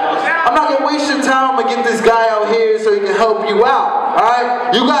download that. I'm not gonna waste your time. I'm gonna get this guy out here so he can help you out.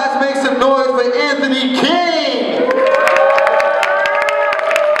 Alright? You guys make some noise for Anthony King!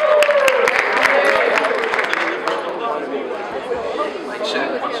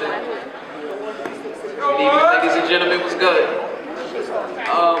 Good evening, ladies and gentlemen. What's good?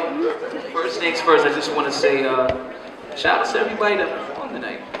 First things first, I just want to say shout out to everybody that performed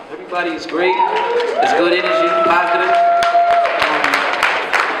tonight. Everybody is great. It's good energy, positive.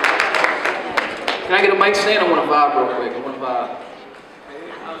 Can I get a mic stand? I want to vibe real quick. I want to vibe.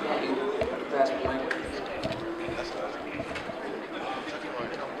 Pass me the mic.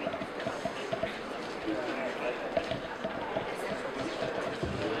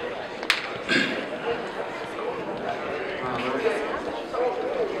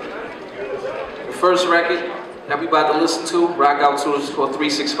 The first record that we about to listen to, rock out to, is called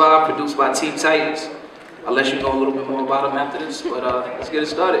 365, produced by Team Titans. I'll let you know a little bit more about them after this, but let's get it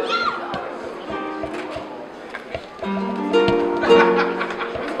started.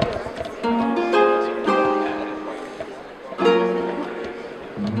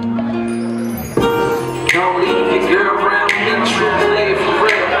 Don't leave your girl around me, true play for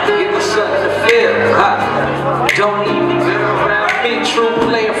real. Give us something to feel. Don't leave your girl around me, true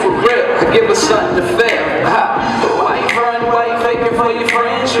player for real. Give us something to feel. Why you run? Why you faking for your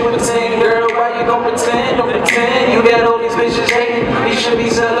friends? You pretend, girl. Why you gon' pretend? Don't pretend. You got all these bitches hating. You should be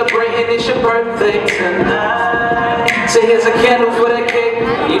celebrating. It's your birthday tonight. Say here's a candle for that cake.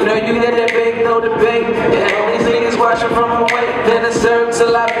 You know you got that big, no debate. Yeah, all these niggas watching from away. Then it's served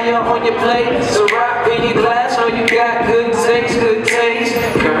till I be up on your plate. So rock in your glass, know you got good taste, good taste.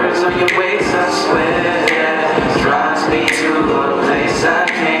 Curves on your waist, I swear. Drives me to a place I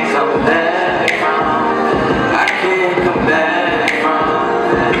can't come back from. I can't come back from.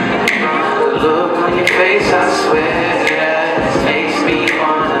 The look on your face, I swear, that makes me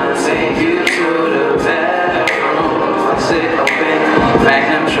wanna take you to the bathroom. I sit open,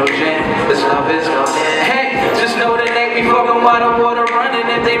 Magnum Trojan, this love is golden. Hey, just know that they be fucking while the water running.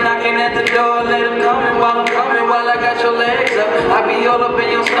 If they knocking at the door, let them come in while I'm coming, while I got your legs up. I be all up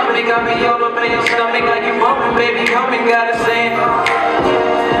in your stomach, I be all up in your stomach like you bumping, baby, come and gotta say.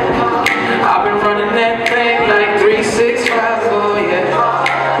 I've been running that thing like 365, oh yeah.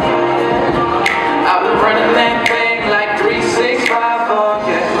 I've been running that thing like 365, oh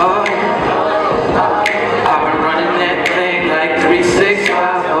yeah, oh yeah. I've been running that thing like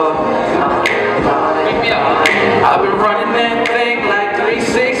 365, oh yeah. I've been running that thing like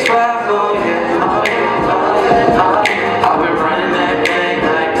 365, oh yeah. I've been running that thing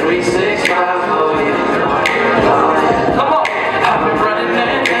like 365, oh yeah. Come on, I've been running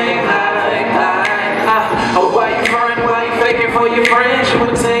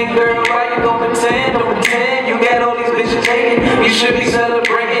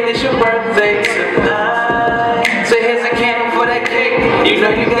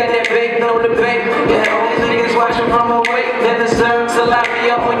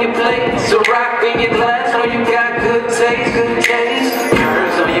rock in your glass, know you got good taste, good taste.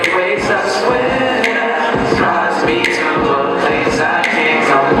 Curves on your face, I swear, drives me to a place I can't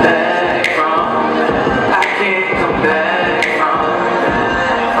come back from. I can't come back from.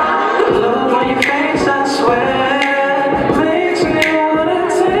 The look on your face, I swear, makes me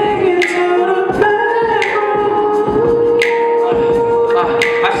wanna take you to the bedroom.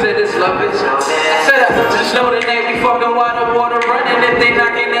 I said this love is. I said just know that they be fucking while the water running. If they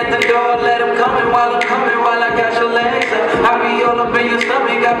knocking at the door, let them come in while I'm coming, while I got your legs up. I be all up in your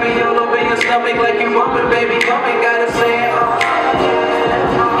stomach, I be all up in your stomach like you bumping, baby, coming, gotta say it.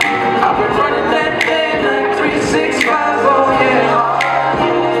 I've been running that thing like 365, oh yeah.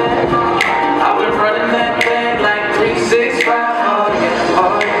 I've been running that thing like 365, oh yeah,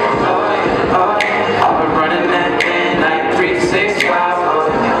 oh yeah, oh yeah, oh yeah. I've been running that thing like 365, oh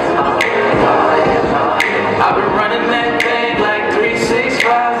yeah, oh yeah, oh yeah, oh yeah. I've been running that thing like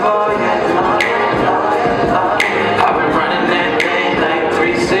 365, oh yeah, oh yeah, oh yeah, oh yeah. I've been running that thing like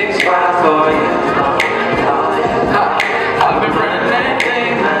 365, oh yeah, oh yeah, oh yeah. I've been running that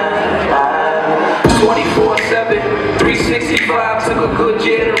thing like 24/7, 365. Took a good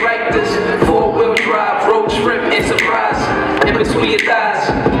year to write this. 4-wheel drive, road trip, and surprise. In between your thighs,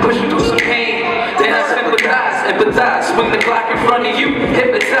 push you through some pain. Then I empathize, swing the clock in front of you,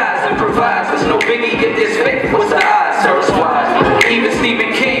 hypnotize, improvise. There's no biggie if there's fake. What's the odds? Terror squad. Even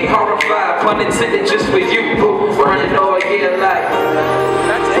Stephen King horrified, pun intended just for you, boo. Running all year like.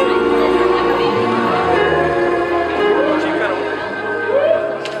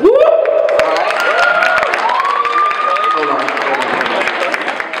 Woo! Hold on.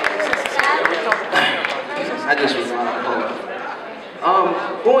 I just was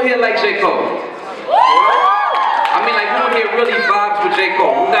who in here like J. Cole? I mean, like, who in here really vibes with J.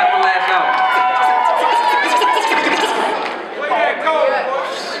 Cole? Who got the last album?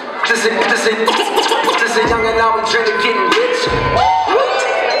 This is young and now we drinking, getting rich.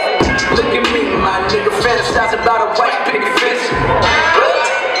 Look at me, my nigga, fantasize about a white picket fence.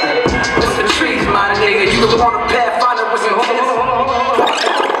 Listen to trees, my nigga, you was on a pathfinder with some kids.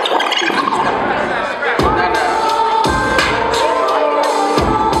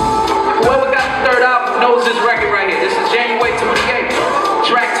 Knows this record right here. This is January 28th.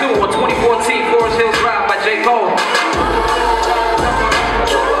 Track 2 on 2014 Forest Hills Drive by J. Cole.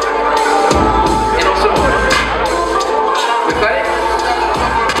 And also, we got it?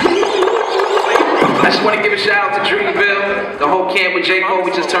 I just want to give a shout out to Dreamville, the whole camp with J. Cole.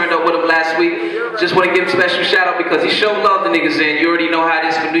 We just turned up with him last week. Just want to give him a special shout out because he showed love to niggas in. You already know how it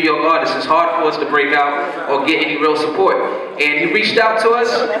is for New York artists. It's hard for us to break out or get any real support. And he reached out to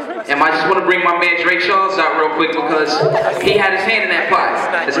us, and I just want to bring my man Drake Charles out real quick because he had his hand in that pot.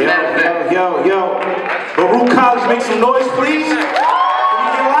 As a matter of fact. Yo. Baruch College, make some noise, please. Can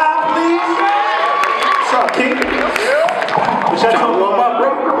we get live, please? What's up, King? What y'all talking about, bro?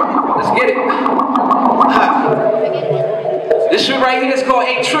 Let's get it. This shit right here is called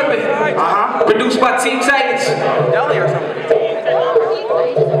Ain't Trippin'. Produced by Team Titans.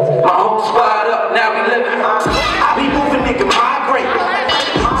 My whole squad up, now we living. I be moving, nigga, migrate.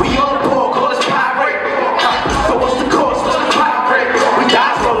 We on the board, call us pirate. So what's the cost? What's the pirate? We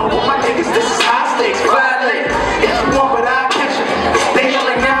die solo with my niggas, this is high stakes. Violate. If you want, but I'll catch you. They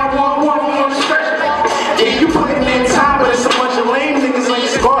yelling 911, we on the stretch. Yeah, you putting in time, but it's a bunch of lame niggas on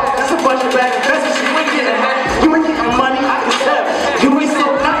your squad. That's a bunch of bad investments. You ain't getting ahead. You ain't getting money, I can tell. You ain't said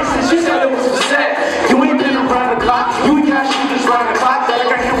nothing since you said it was upset. You ain't been around the clock. You ain't got shit.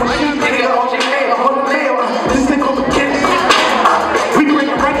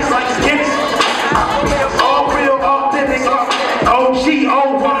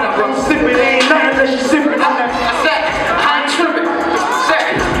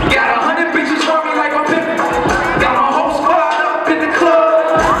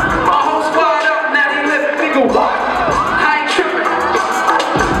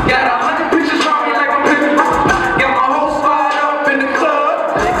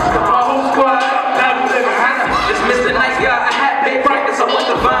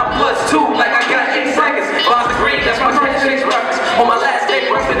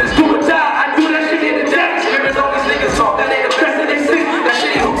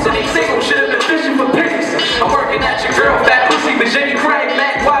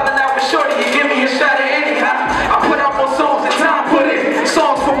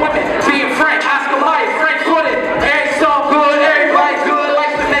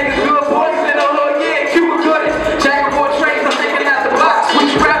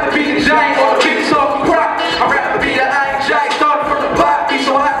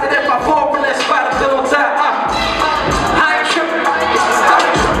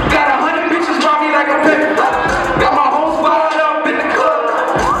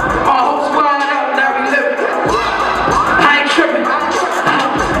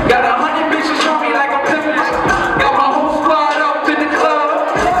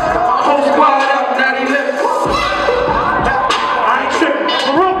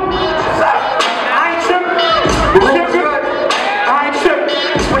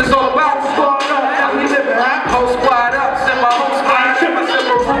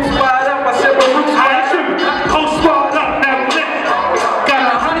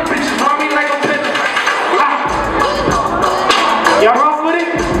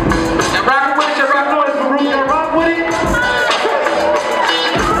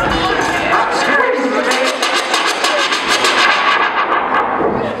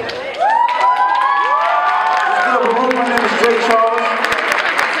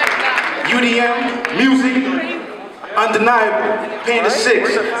 UDM, music, undeniable. Panda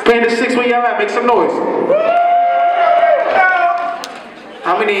 6. Panda 6, where y'all at? Make some noise.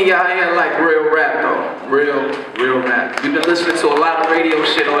 How many of y'all here like real rap though? Real rap. You've been listening to a lot of radio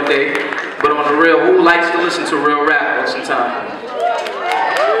shit all day, but on the real, who likes to listen to real rap sometimes?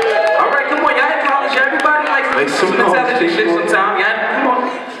 Alright, come on, y'all in college, everybody likes to listen to intelligent shit sometimes. Y'all, come on.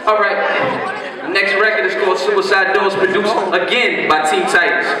 Alright. The next record is called Suicide Doors, produced again by Teen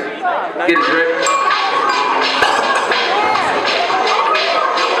Titans. Get it, Rick.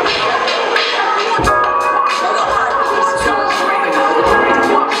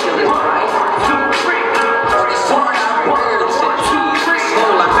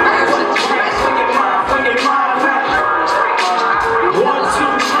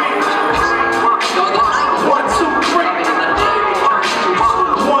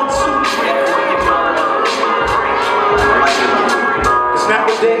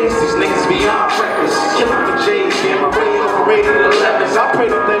 Nowadays, these niggas beyond reckless. Killing for J's, being my way overrated 11s. I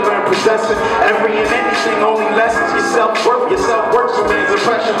pray that they learn possessing every and anything, only lessons. Your self-worth for man's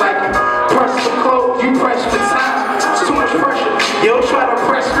impression. Like you press for clothes, you press for time. It's too much pressure. Yo, try to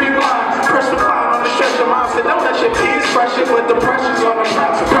press rewind. Press recline on the stretcher. Mom said, don't let your peers pressure, but the pressure's on the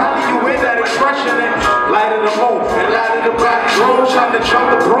props. So probably you wear that expression and light of the moon and light of the black room. Trying to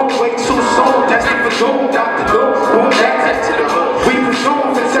jump the broom way too soon. Destined for doom, Dr. Doom. Boom, back to the moon. We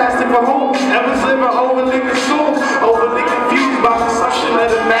presume fantastic for whom? Evers living overly consumed, overly confused by consumption of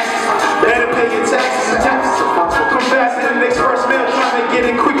the masses. Better pay your taxes and taxes. Come fast in the express mail, trying to get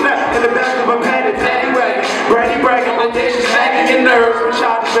it quick now in the back of a padded paddy wagon. Brady bragging, audacious, nagging your nerves with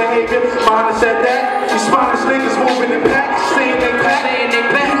childish behavior. Mama said that. These spineless niggas moving in packs, staying they pack.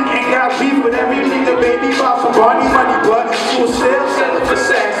 Ain't got beef with every nigga, baby. Bob from Barney Money, blood. Full sales, selling for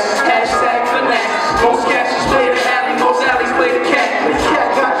sex. Hashtag finesse. Most cashes play the alley, most alleys play the cat. The cat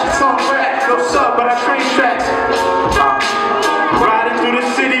got your tongue rat. No sub, but I train tracks. Riding through the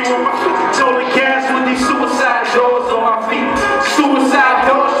city with my feet toe the gas with these suicide doors on my feet. Suicide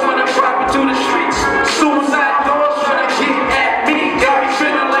doors trying to drop it through the streets. Suicide doors trying to get at me. Got me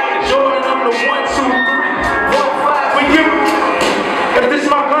feeling like a Jordan. I'm the 1, 2, 3, 1, 5 for you. If this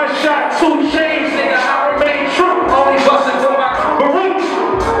my gunshot, 2 chains, nigga, I remain true. Only bustin' for my Baruch.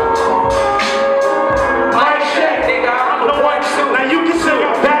 My check, nigga, I'm the 1, 2. Now you can say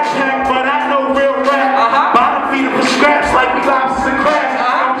a backpack, but I know real rap. Bottom feeder for scraps like we lobsters and crabs.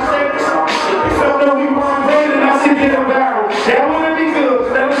 I'm saying, so know we want raid and I see get a barrel. They wanna be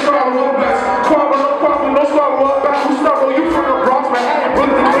good, let us swallow up back. Quabble, no swallow up back. Who struggle? You from the Bronx, Manhattan,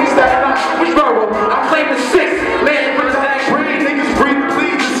 Brooklyn, Queens, Staten Island. We struggle. I claim the 6, landing for the dang breed. Niggas breathe,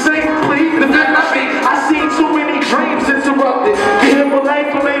 please, and sing, please. The fifth I mean, I seen too many dreams interrupted. Get him a life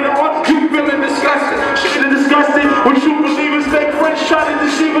for later on, you feeling disgusted. Shit disgusted when true believers make friends try to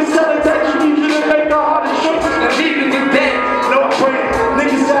deceive us. Tell us that you need you to make the hardest choices. And leaving you dead, no brain.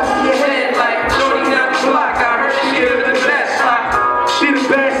 Niggas after your head like Shorty down the block. I heard she is the best. Like, she the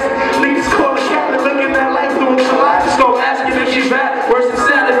best. Niggas call the captain looking at life through a kaleidoscope, asking if she bad. Worse than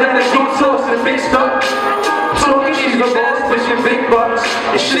salad than a good sauce and mixed up. Talking she's the boss, pushing big bucks.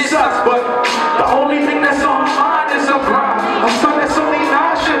 And shit sucks, but the only thing that's on her mind is a grind. A son that's only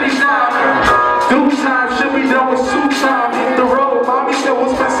 9 should be down. Due time should be done with suit time. Hit the road, mommy said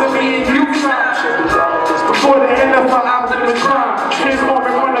what's best of me and you time. Before the end of her optimus crime,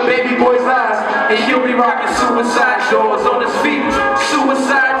 transforming from the baby boy's eyes, and he'll be rocking suicide doors on his feet.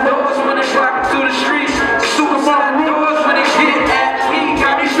 Suicide doors when they rock through the streets. Suicide doors when they get at me.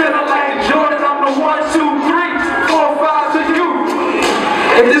 Got me feeling like Jordan. I'm the 1, 2, 3, 4, 5 to you.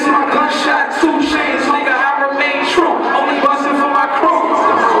 If this my gunshot, 2 chains, nigga, I remain true. Only bustin' for my crew.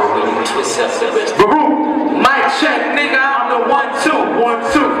 Baruch, mic check, nigga, I'm the 1, 2, 1,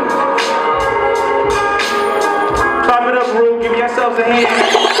 2. Clap it up, Baruch, give yourselves a hand.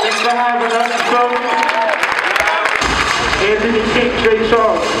 Thanks for having us, bro. Anthony King, J.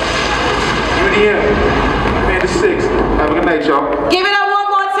 Charles, UDM, Panda 6. Have a good night, y'all. Give it up one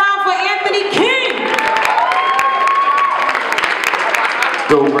more time for Anthony King.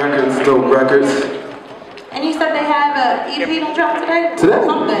 Dope records, dope records. And you said they have an EP to drop today? Today.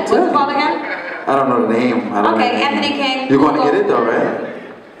 Something. What's it called again? I don't know the name. Okay, Anthony King. You're going to get it though, right?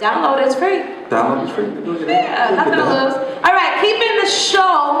 Download it, it's free. Download is free. Yeah, nothing to lose. All right, keeping the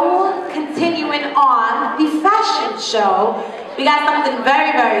show continuing on, the fashion show. We got something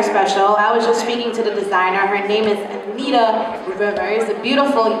very, very special. I was just speaking to the designer. Her name is Anita Rivers, a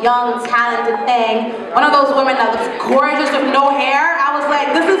beautiful, young, talented thing. One of those women that looks gorgeous with no hair. I was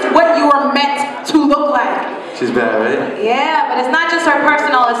like, this is what you are meant to look like. She's bad, right? Yeah, but it's not just her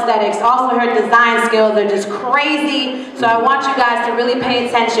personal aesthetics. Also, her design skills are just crazy. So I want you guys to really pay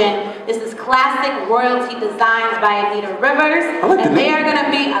attention This is classic royalty designs by Anita Rivers. And they are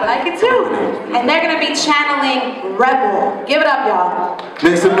gonna be, I like it too. And they're gonna be channeling Rebel. Give it up, y'all.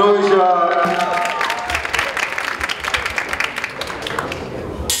 Make some noise, y'all.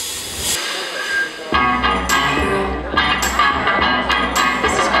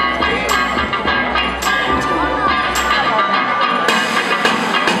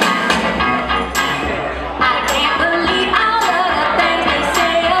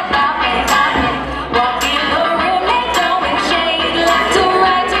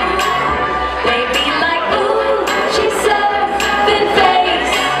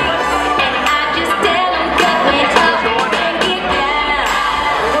 Just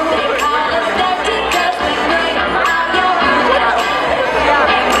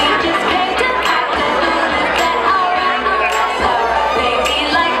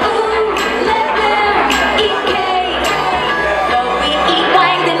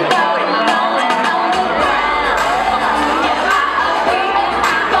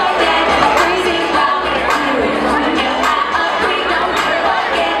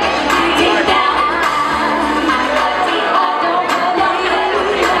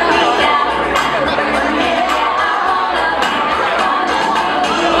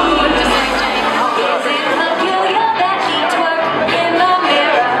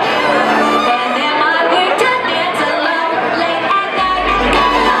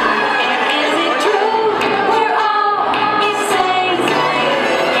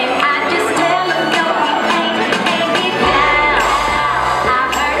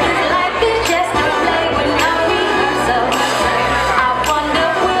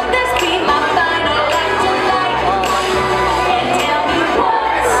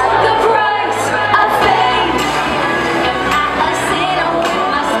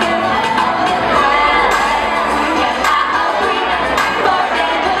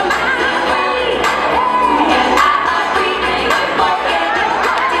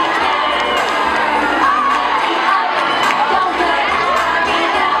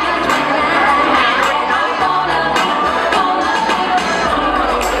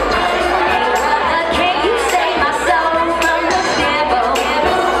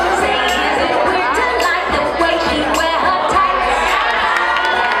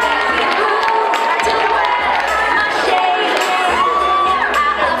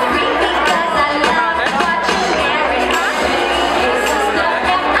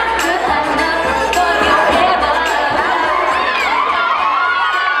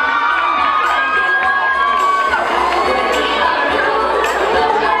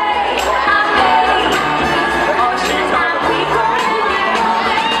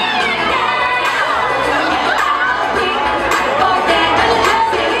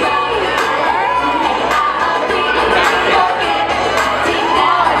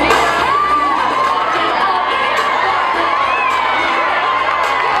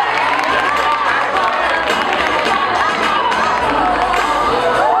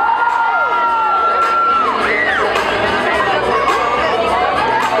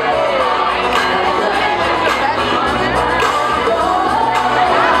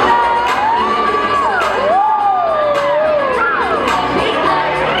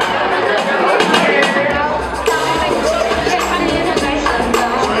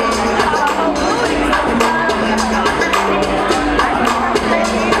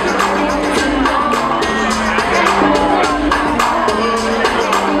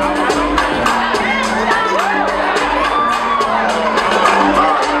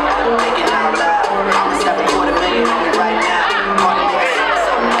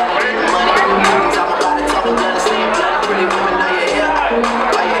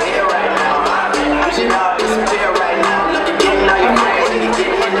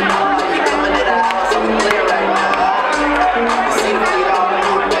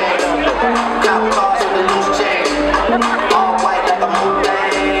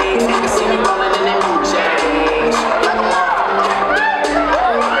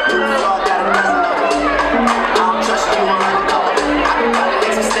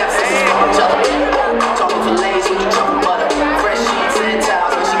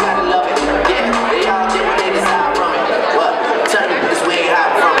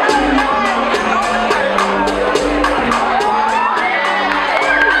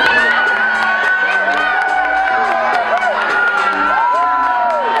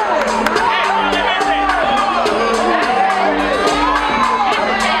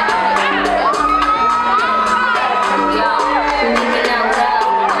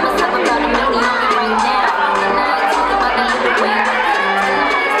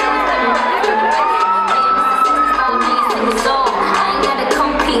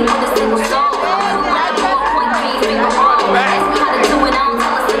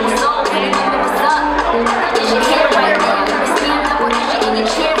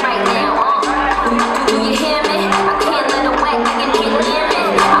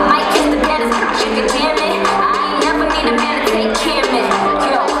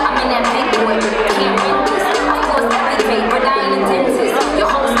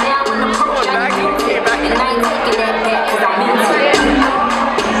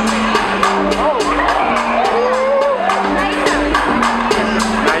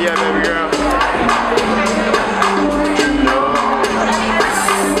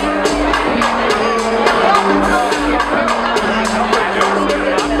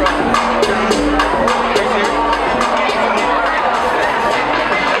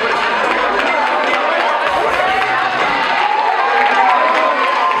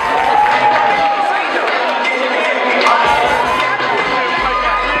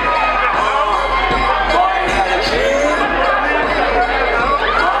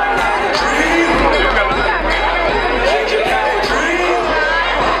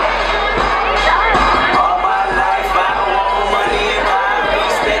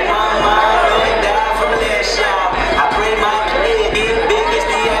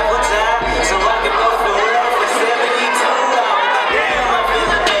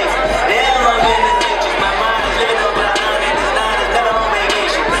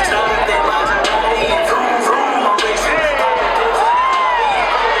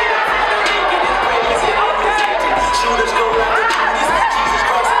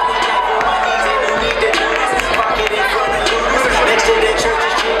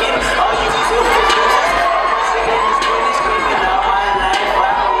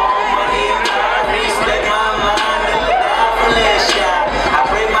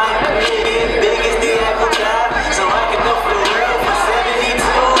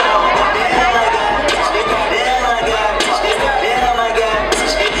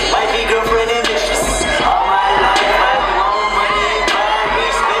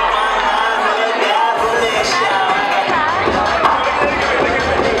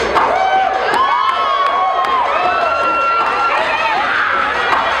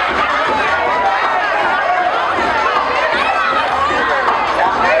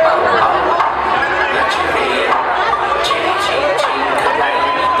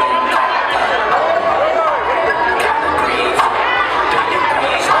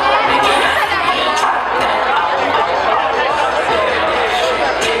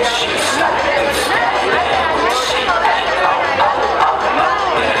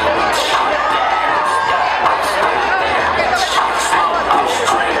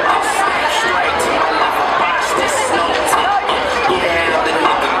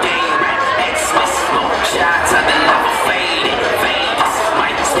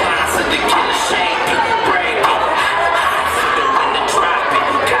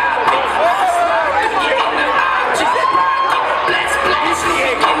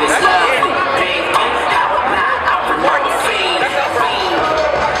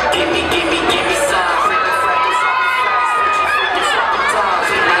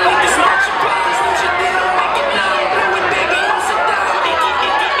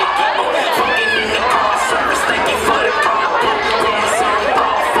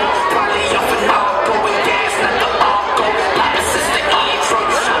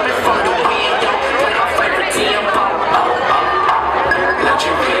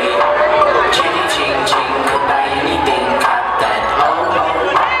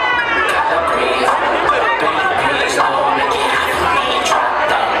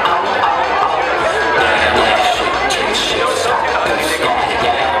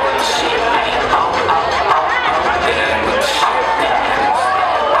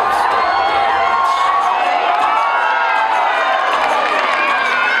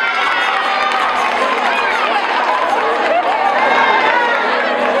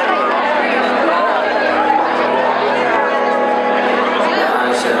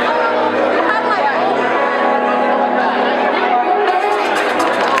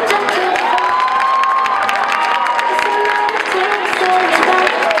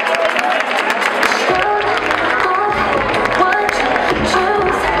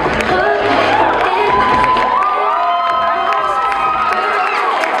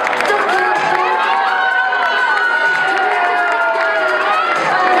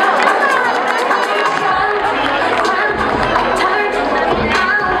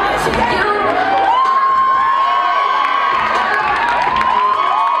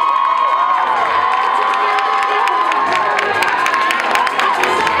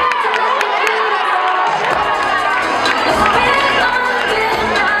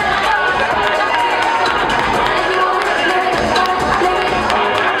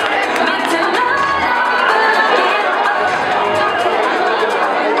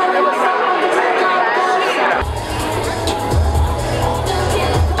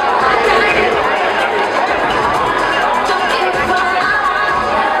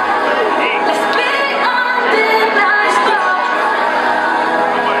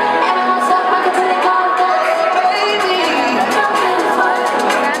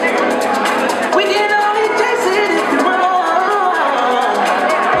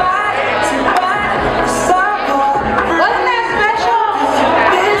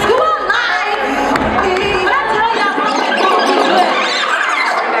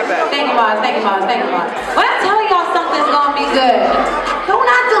Mars. Thank you, Mars. Thank you, Mars. When I tell y'all something's gonna be good, don't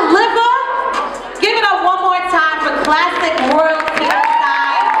I deliver? Give it up one more time for classic royalty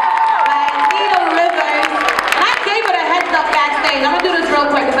design by Anita Rivers. And I gave her a heads up backstage. I'm gonna do this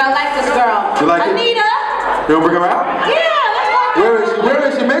real quick because I like this girl. You like Anita? It? You wanna bring her out? Yeah, let's go. Where is she? Where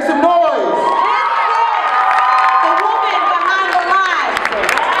is she? Make some noise. The woman behind the line.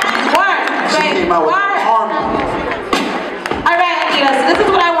 Word. She came out with an army. All right, Anita, so this is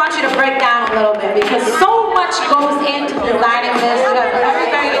what I want you to break down a little bit because so much goes into designing this. You have a very,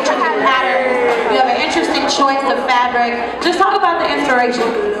 very interesting pattern. You have an interesting choice of fabric. Just talk about the inspiration.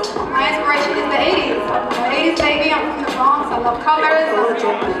 My inspiration is the 80s. I'm an 80s baby. I'm from the Bronx. I love colors.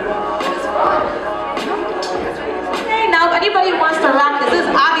 Okay, now if anybody wants to rock this is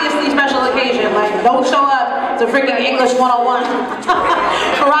obviously special occasion. Like, don't show up to freaking English 101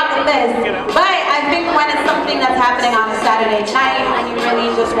 rocking this. But I think when it's something that's happening on a Saturday night and you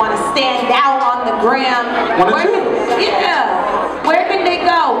really just want to stand out on the gram, where can they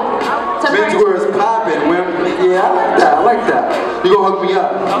go? Menswear is popping. Yeah, I like that. I like that. You gonna hook me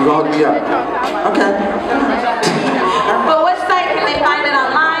up? You gonna hook me up? Okay. But what site can they find it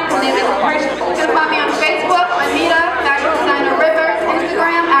online? Can they make a purchase? You can find me on Facebook, Anita, Fashion Designer Rivers,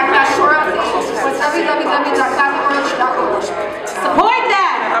 Instagram, @FashionRoyalty, or www.classicroyalty.com. Support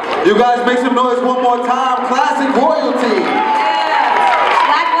that! You guys make some noise one more time. Classic royalty.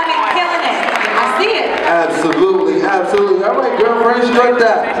 Black women killing it. I see it. Absolutely, absolutely. All right, girlfriend, straight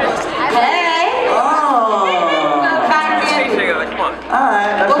that. Hey. Oh.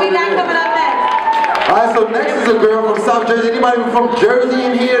 Alright. What we got coming up next? Alright, so next is a girl from South Jersey. Anybody from Jersey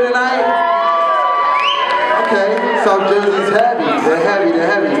in here tonight? Okay, South Jersey's heavy. They're heavy,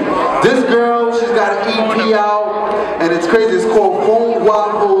 they're heavy. This girl, she's got an EP out, and it's crazy. It's called Phone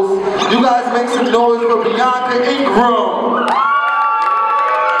Waffles. You guys make some noise for Bianca Ingram.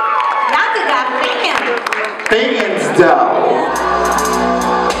 Bianca got fans. Fans down.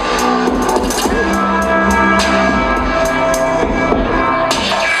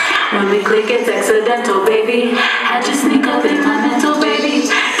 When we click, it's accidental, baby. Had you sneak up in my mental, baby.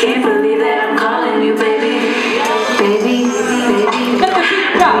 Can't believe that I'm calling you, baby. Baby, baby. When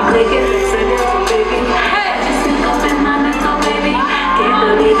we click, it's accidental, baby. Had you sneak up in my mental, baby. Can't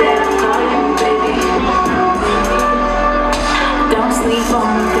believe that I'm calling you, baby. Don't sleep on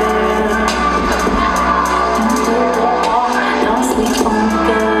me, girl. Don't sleep on me,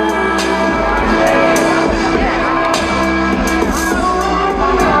 girl.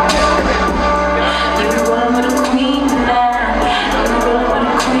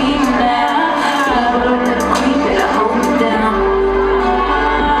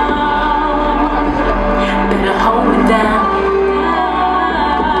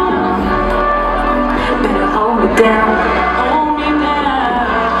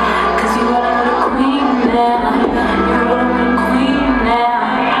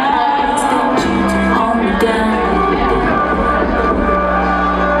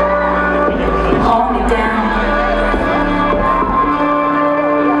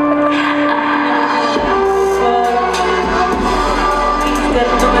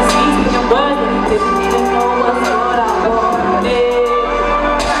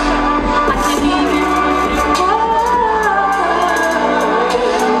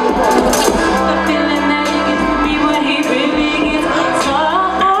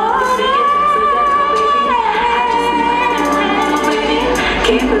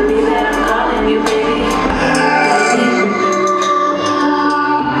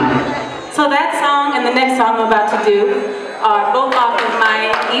 Are both off of my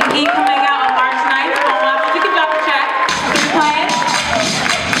EP coming out on March 9th. You can drop the track. Keep playing.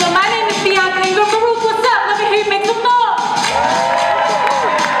 So my name is Bianca Ingram. Baruch, what's up? Let me hear you make some noise.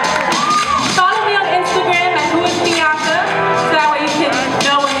 Follow me on Instagram at whoisbianca. So that way you can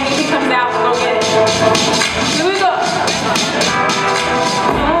know when the EP comes out. Go get it. Here we go.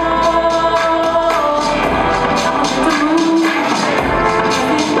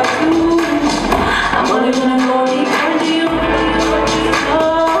 I'm only gonna go deeper into you.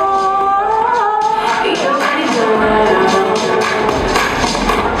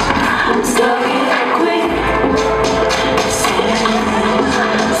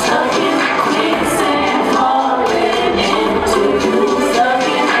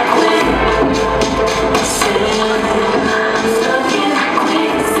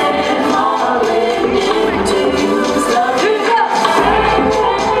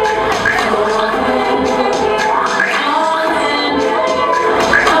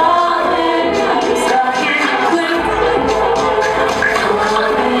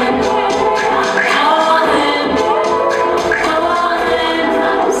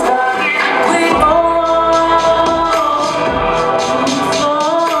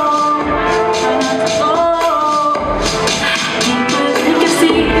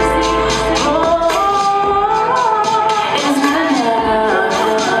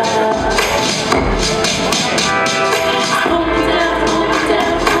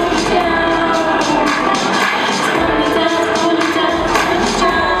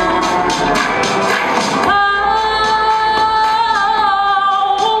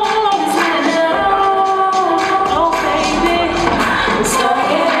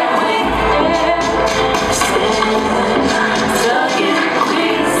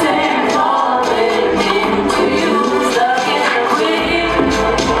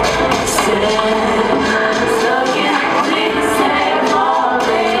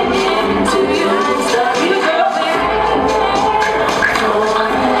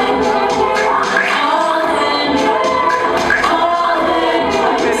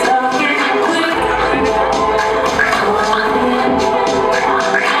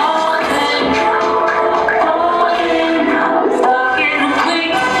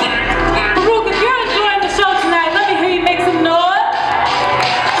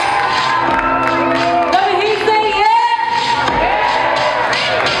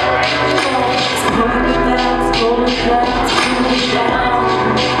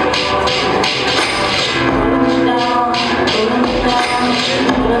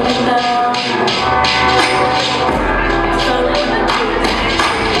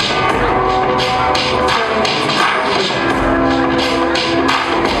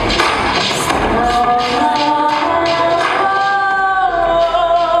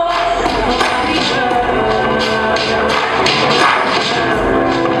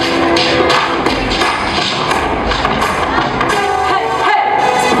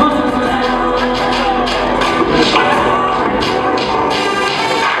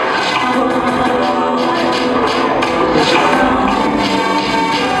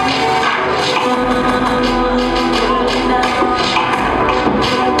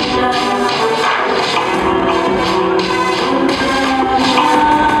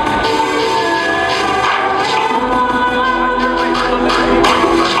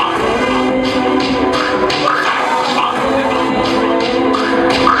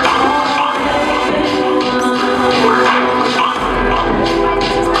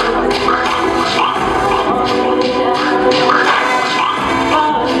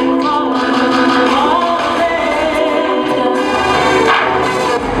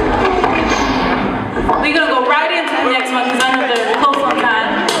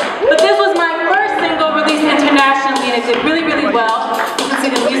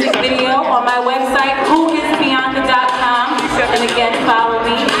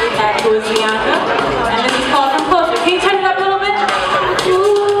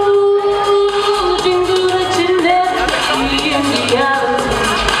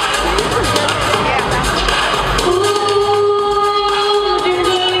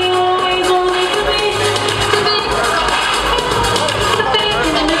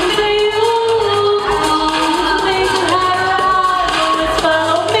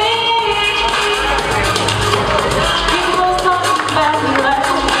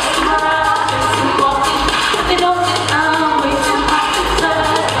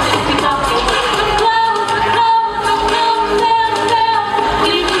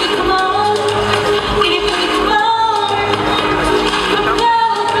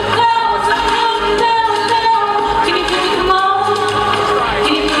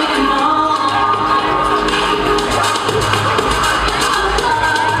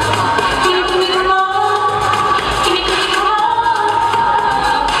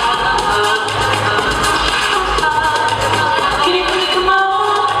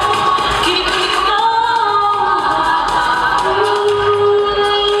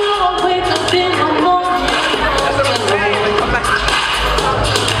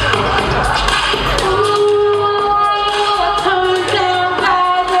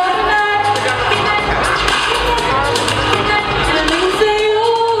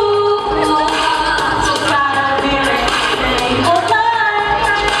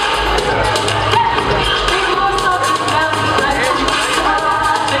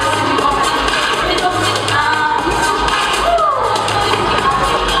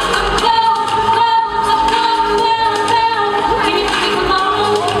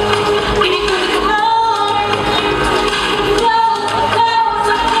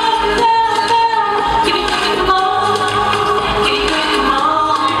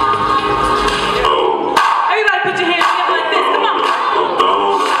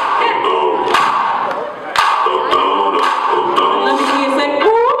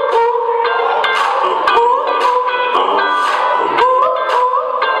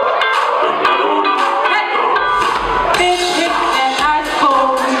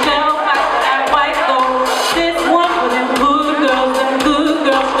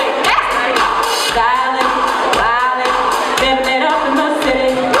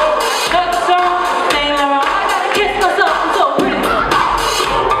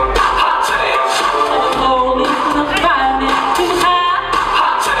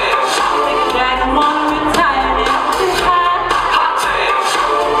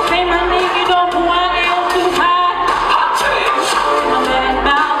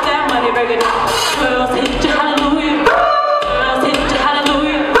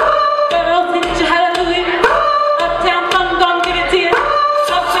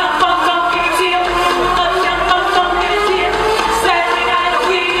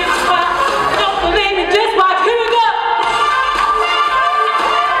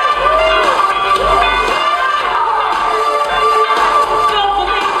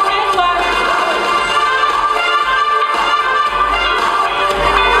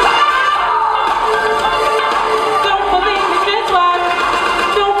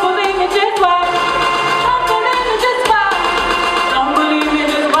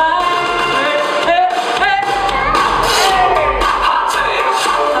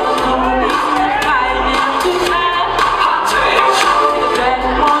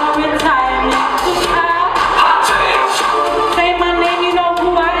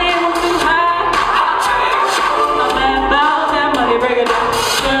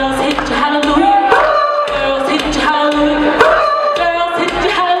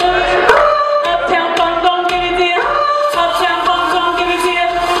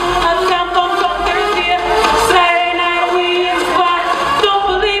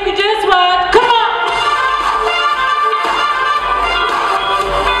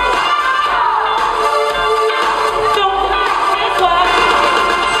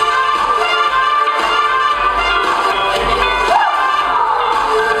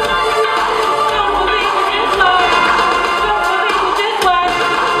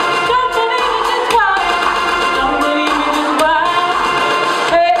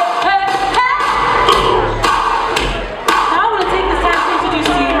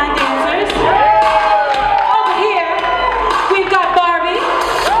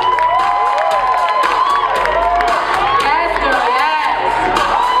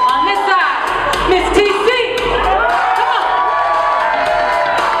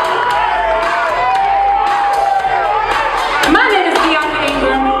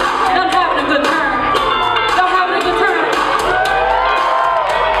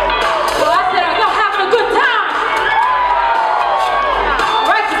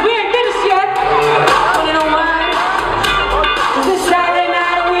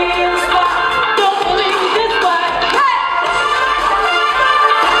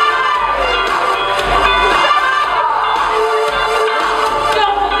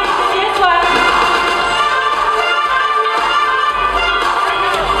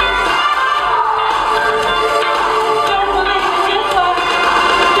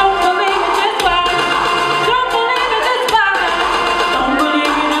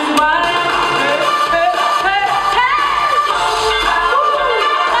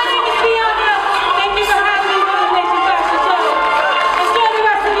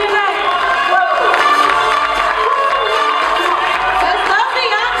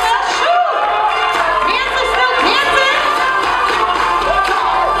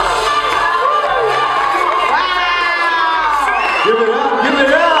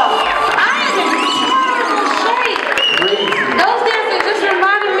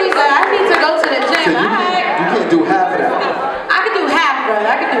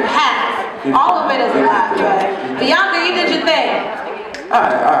 can do half. All of it is a lot, but Bianca, you did your thing. All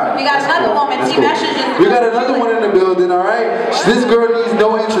right. We got another woman, Team Estrogen. We got another one in the building, all right? This girl needs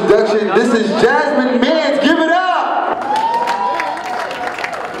no introduction. This is Jasmine Mans. Give it up!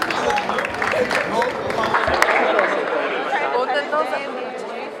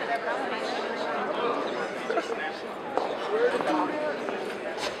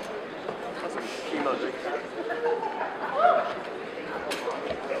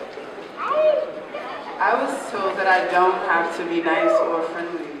 I was told that I don't have to be nice or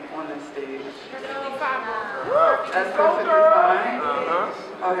friendly on the stage. That's perfectly fine.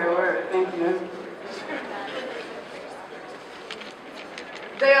 Okay, word. Thank you.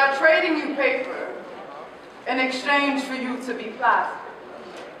 They are trading you paper in exchange for you to be plastic.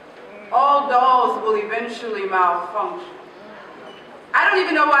 All dolls will eventually malfunction. I don't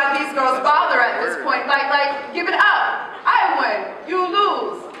even know why these girls bother at this point. Like, give it up. I win. You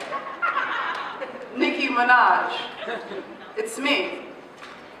lose. Nicki Minaj. It's me.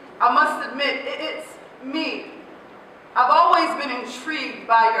 I must admit, it's me. I've always been intrigued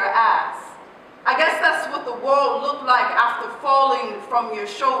by your ass. I guess that's what the world looked like after falling from your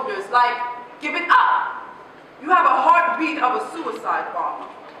shoulders. Like, give it up. You have a heartbeat of a suicide bomber.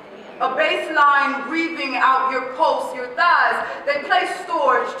 A baseline breathing out your pulse, your thighs. They play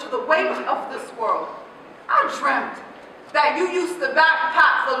storage to the weight of this world. I dreamt that you used to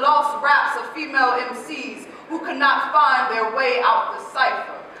backpack the lost raps of female MCs who could not find their way out the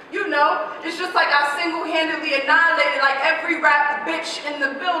cipher. You know, it's just like I single-handedly annihilated like every rap bitch in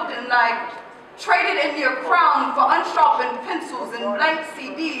the building, like traded in your crown for unsharpened pencils and blank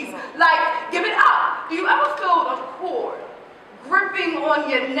CDs. Like, give it up. Do you ever feel a cord gripping on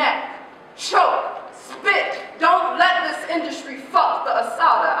your neck? Choke, spit, don't let this industry fuck the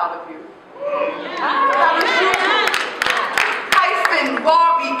asada out of you. How is you? Hyphen,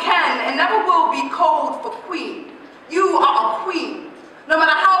 Barbie, Ken, and never will be code for queen. You are a queen. No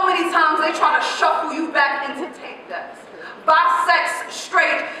matter how many times they try to shuffle you back into tape decks. Bisex,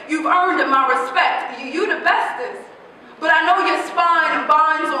 straight, you've earned my respect. You the bestest. But I know your spine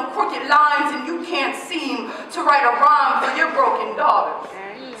binds on crooked lines and you can't seem to write a rhyme for your broken daughters.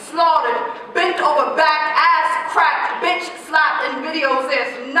 Slaughtered, bent over back, ass cracked, bitch slapped in videos,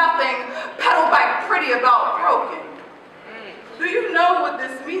 there's nothing pedal back pretty about broken. Do you know what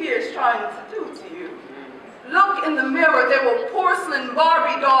this media is trying to do to you? Look in the mirror, they will porcelain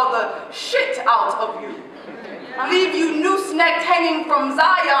Barbie doll the shit out of you. Leave you noose-necked hanging from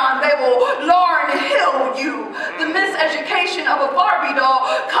Zion, they will Lauryn Hill you. The miseducation of a Barbie doll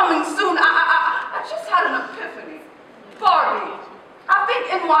coming soon. I just had an epiphany. Barbie, I think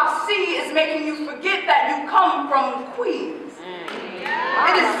NYC is making you forget that you come from Queens.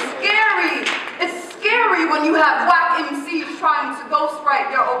 It is scary. It's scary when you have whack MCs trying to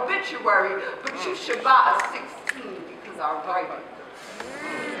ghostwrite your obituary, but you should buy a 16 because I write it.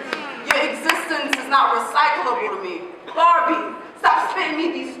 Your existence is not recyclable to me. Barbie, stop spitting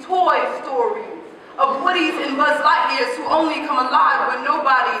me these toy stories of Woodies and Buzz Lightyears who only come alive when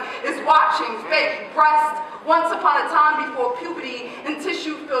nobody is watching. Fake breast, once upon a time before puberty, and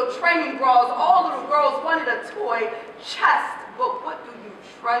tissue-filled training bras. All little girls wanted a toy chest, but what do you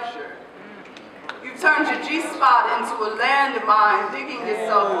treasure? You turned your G-spot into a landmine, digging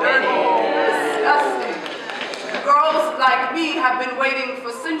yourself dirty, disgusting. Girls like me have been waiting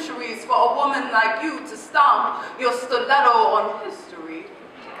for centuries for a woman like you to stomp your stiletto on history.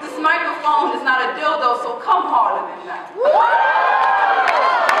 This microphone is not a dildo, so come harder than that.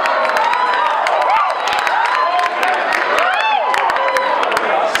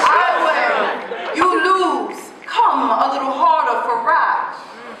 I win. You lose. Come a little harder for rap.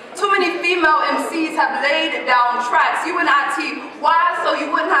 Too many female MCs have laid down tracks. You and IT, why? So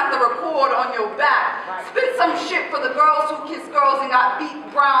you wouldn't have to record on your back. Spit some shit for the girls who kiss girls and got beat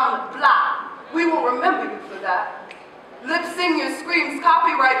brown black. We will remember you for that. Lip sing your screams,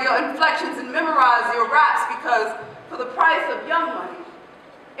 copyright your inflections, and memorize your raps because for the price of young money,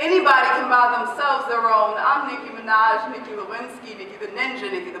 anybody can buy themselves their own. I'm Nicki Minaj, Nicki Lewinsky, Nicki the Ninja,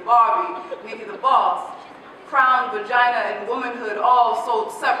 Nicki the Barbie, Nicki the Boss. Crown, vagina, and womanhood all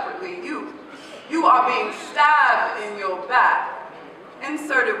sold separately. You are being stabbed in your back,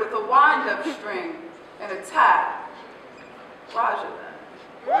 inserted with a wind-up string and a tag. Roger that.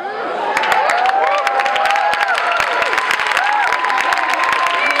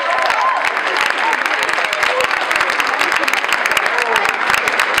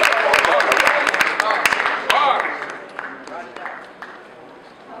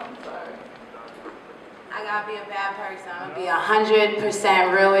 Be a bad person. I'm gonna be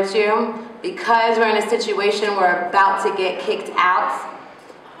 100% real with you. Because we're in a situation we're about to get kicked out,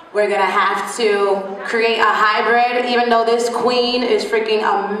 We're gonna have to create a hybrid, even though this queen is freaking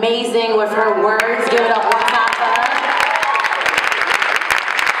amazing with her words. Give it up one time for her.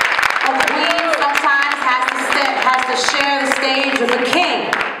 A queen sometimes has to share the stage with a king.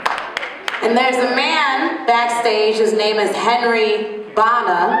 And there's a man backstage, his name is Henry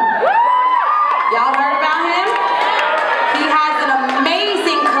Bonna. Y'all heard about him? He has an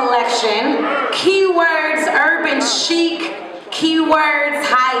amazing collection. Keywords urban chic, keywords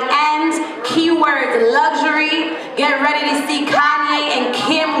high-end, keywords luxury. Get ready to see Kanye and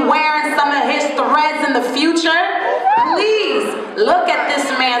Kim wearing some of his threads in the future. Please look at this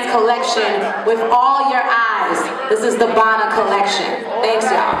man's collection with all your eyes. This is the Bonna Collection. Thanks,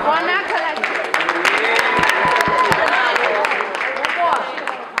 y'all.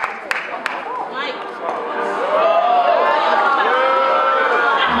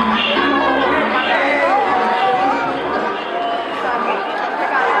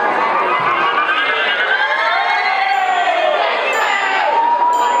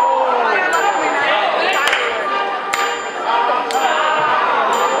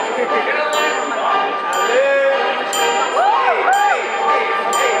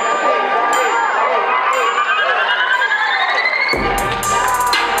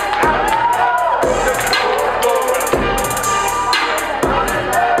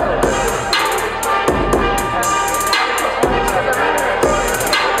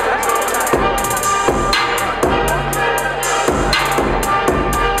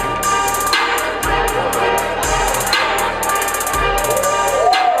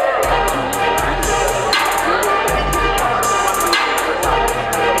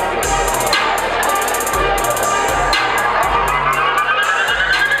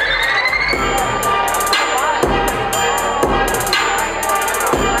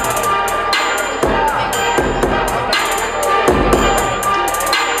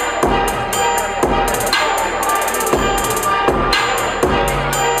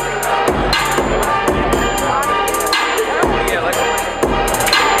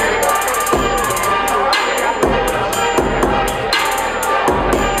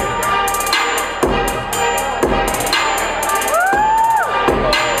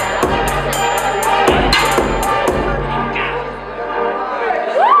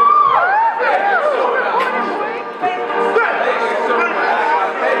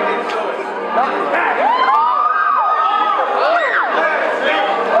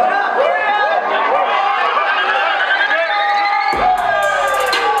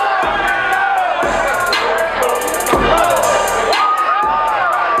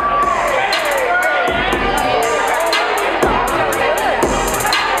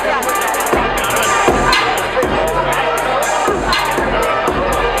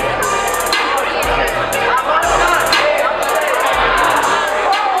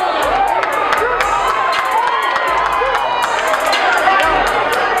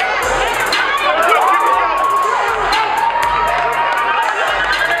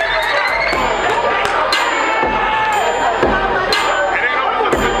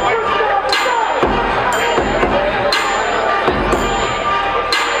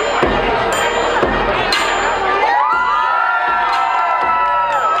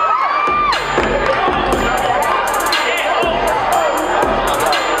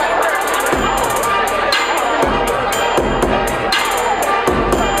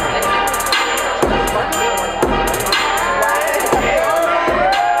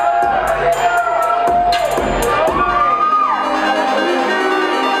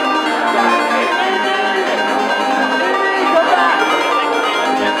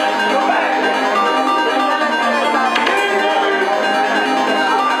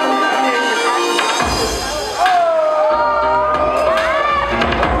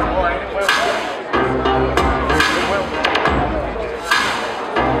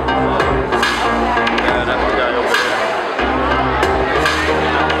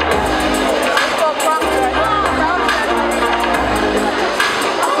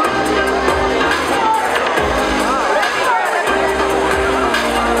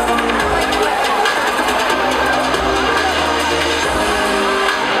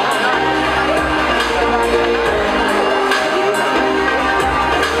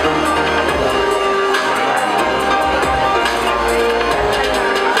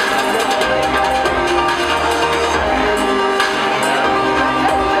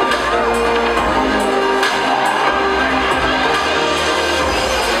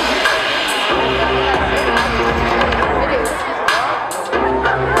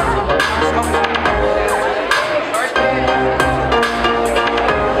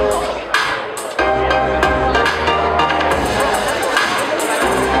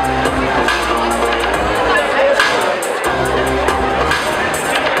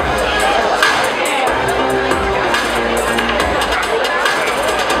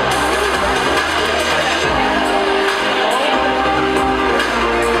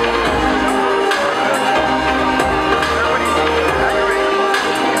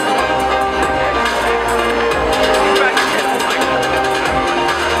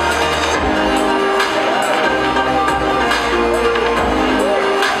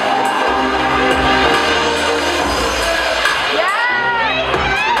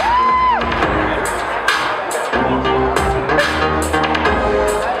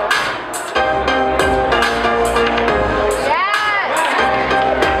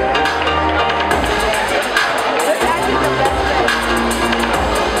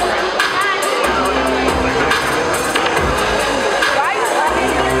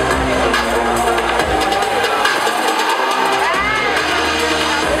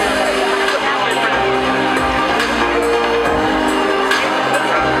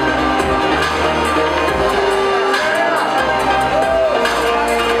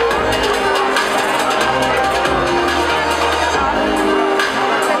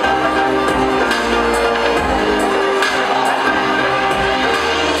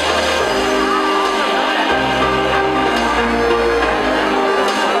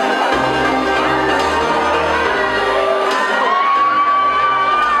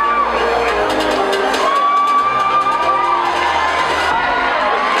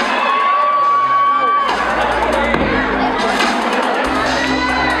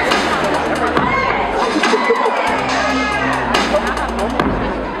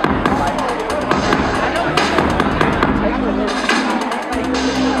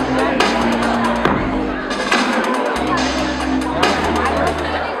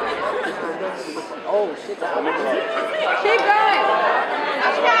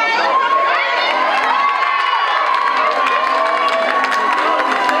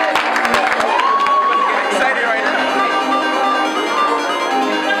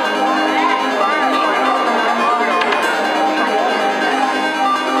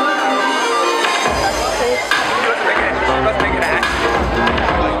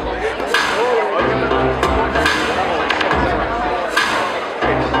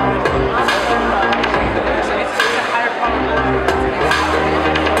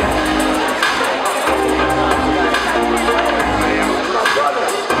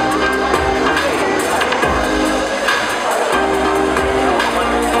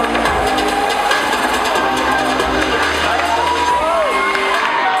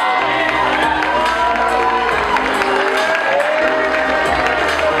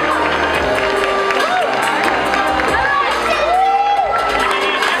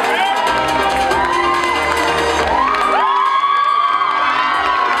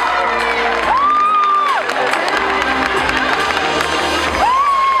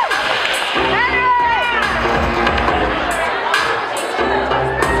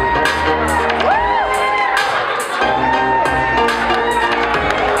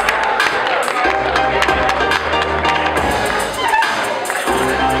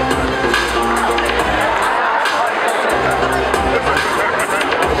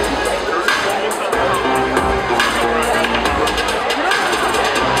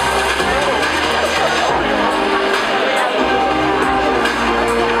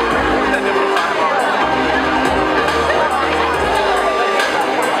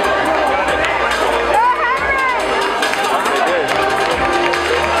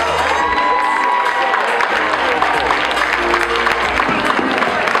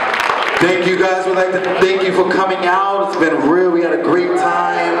 Thank you guys. We'd like to thank you for coming out. It's been real. We had a great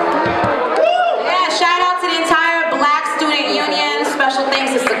time. Yeah, shout out to the entire Black Student Union. Special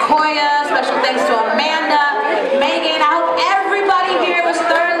thanks to Sequoia. Special thanks to Amanda, Megan. I hope everybody here was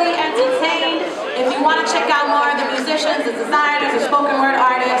thoroughly entertained. If you want to check out more of the musicians, the designers, the spoken word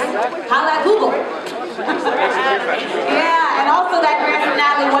artists, holla at Google. Yeah, and also that grand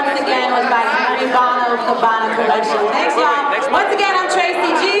finale once again was by Bonna of the Bonna Collection. Thanks, y'all. Once again, I'm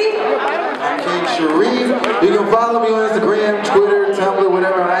Tracy G. I'm King Sharif. You can follow me on Instagram, Twitter, Tumblr,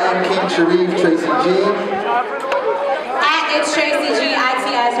 whatever. I am King Sharif, Tracy G. It's Tracy G,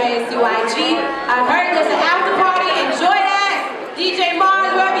 ITSRACYG. I heard there's an after party. Enjoy that. DJ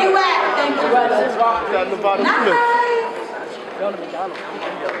Mars, wherever you at. Thank you, brother. Nice.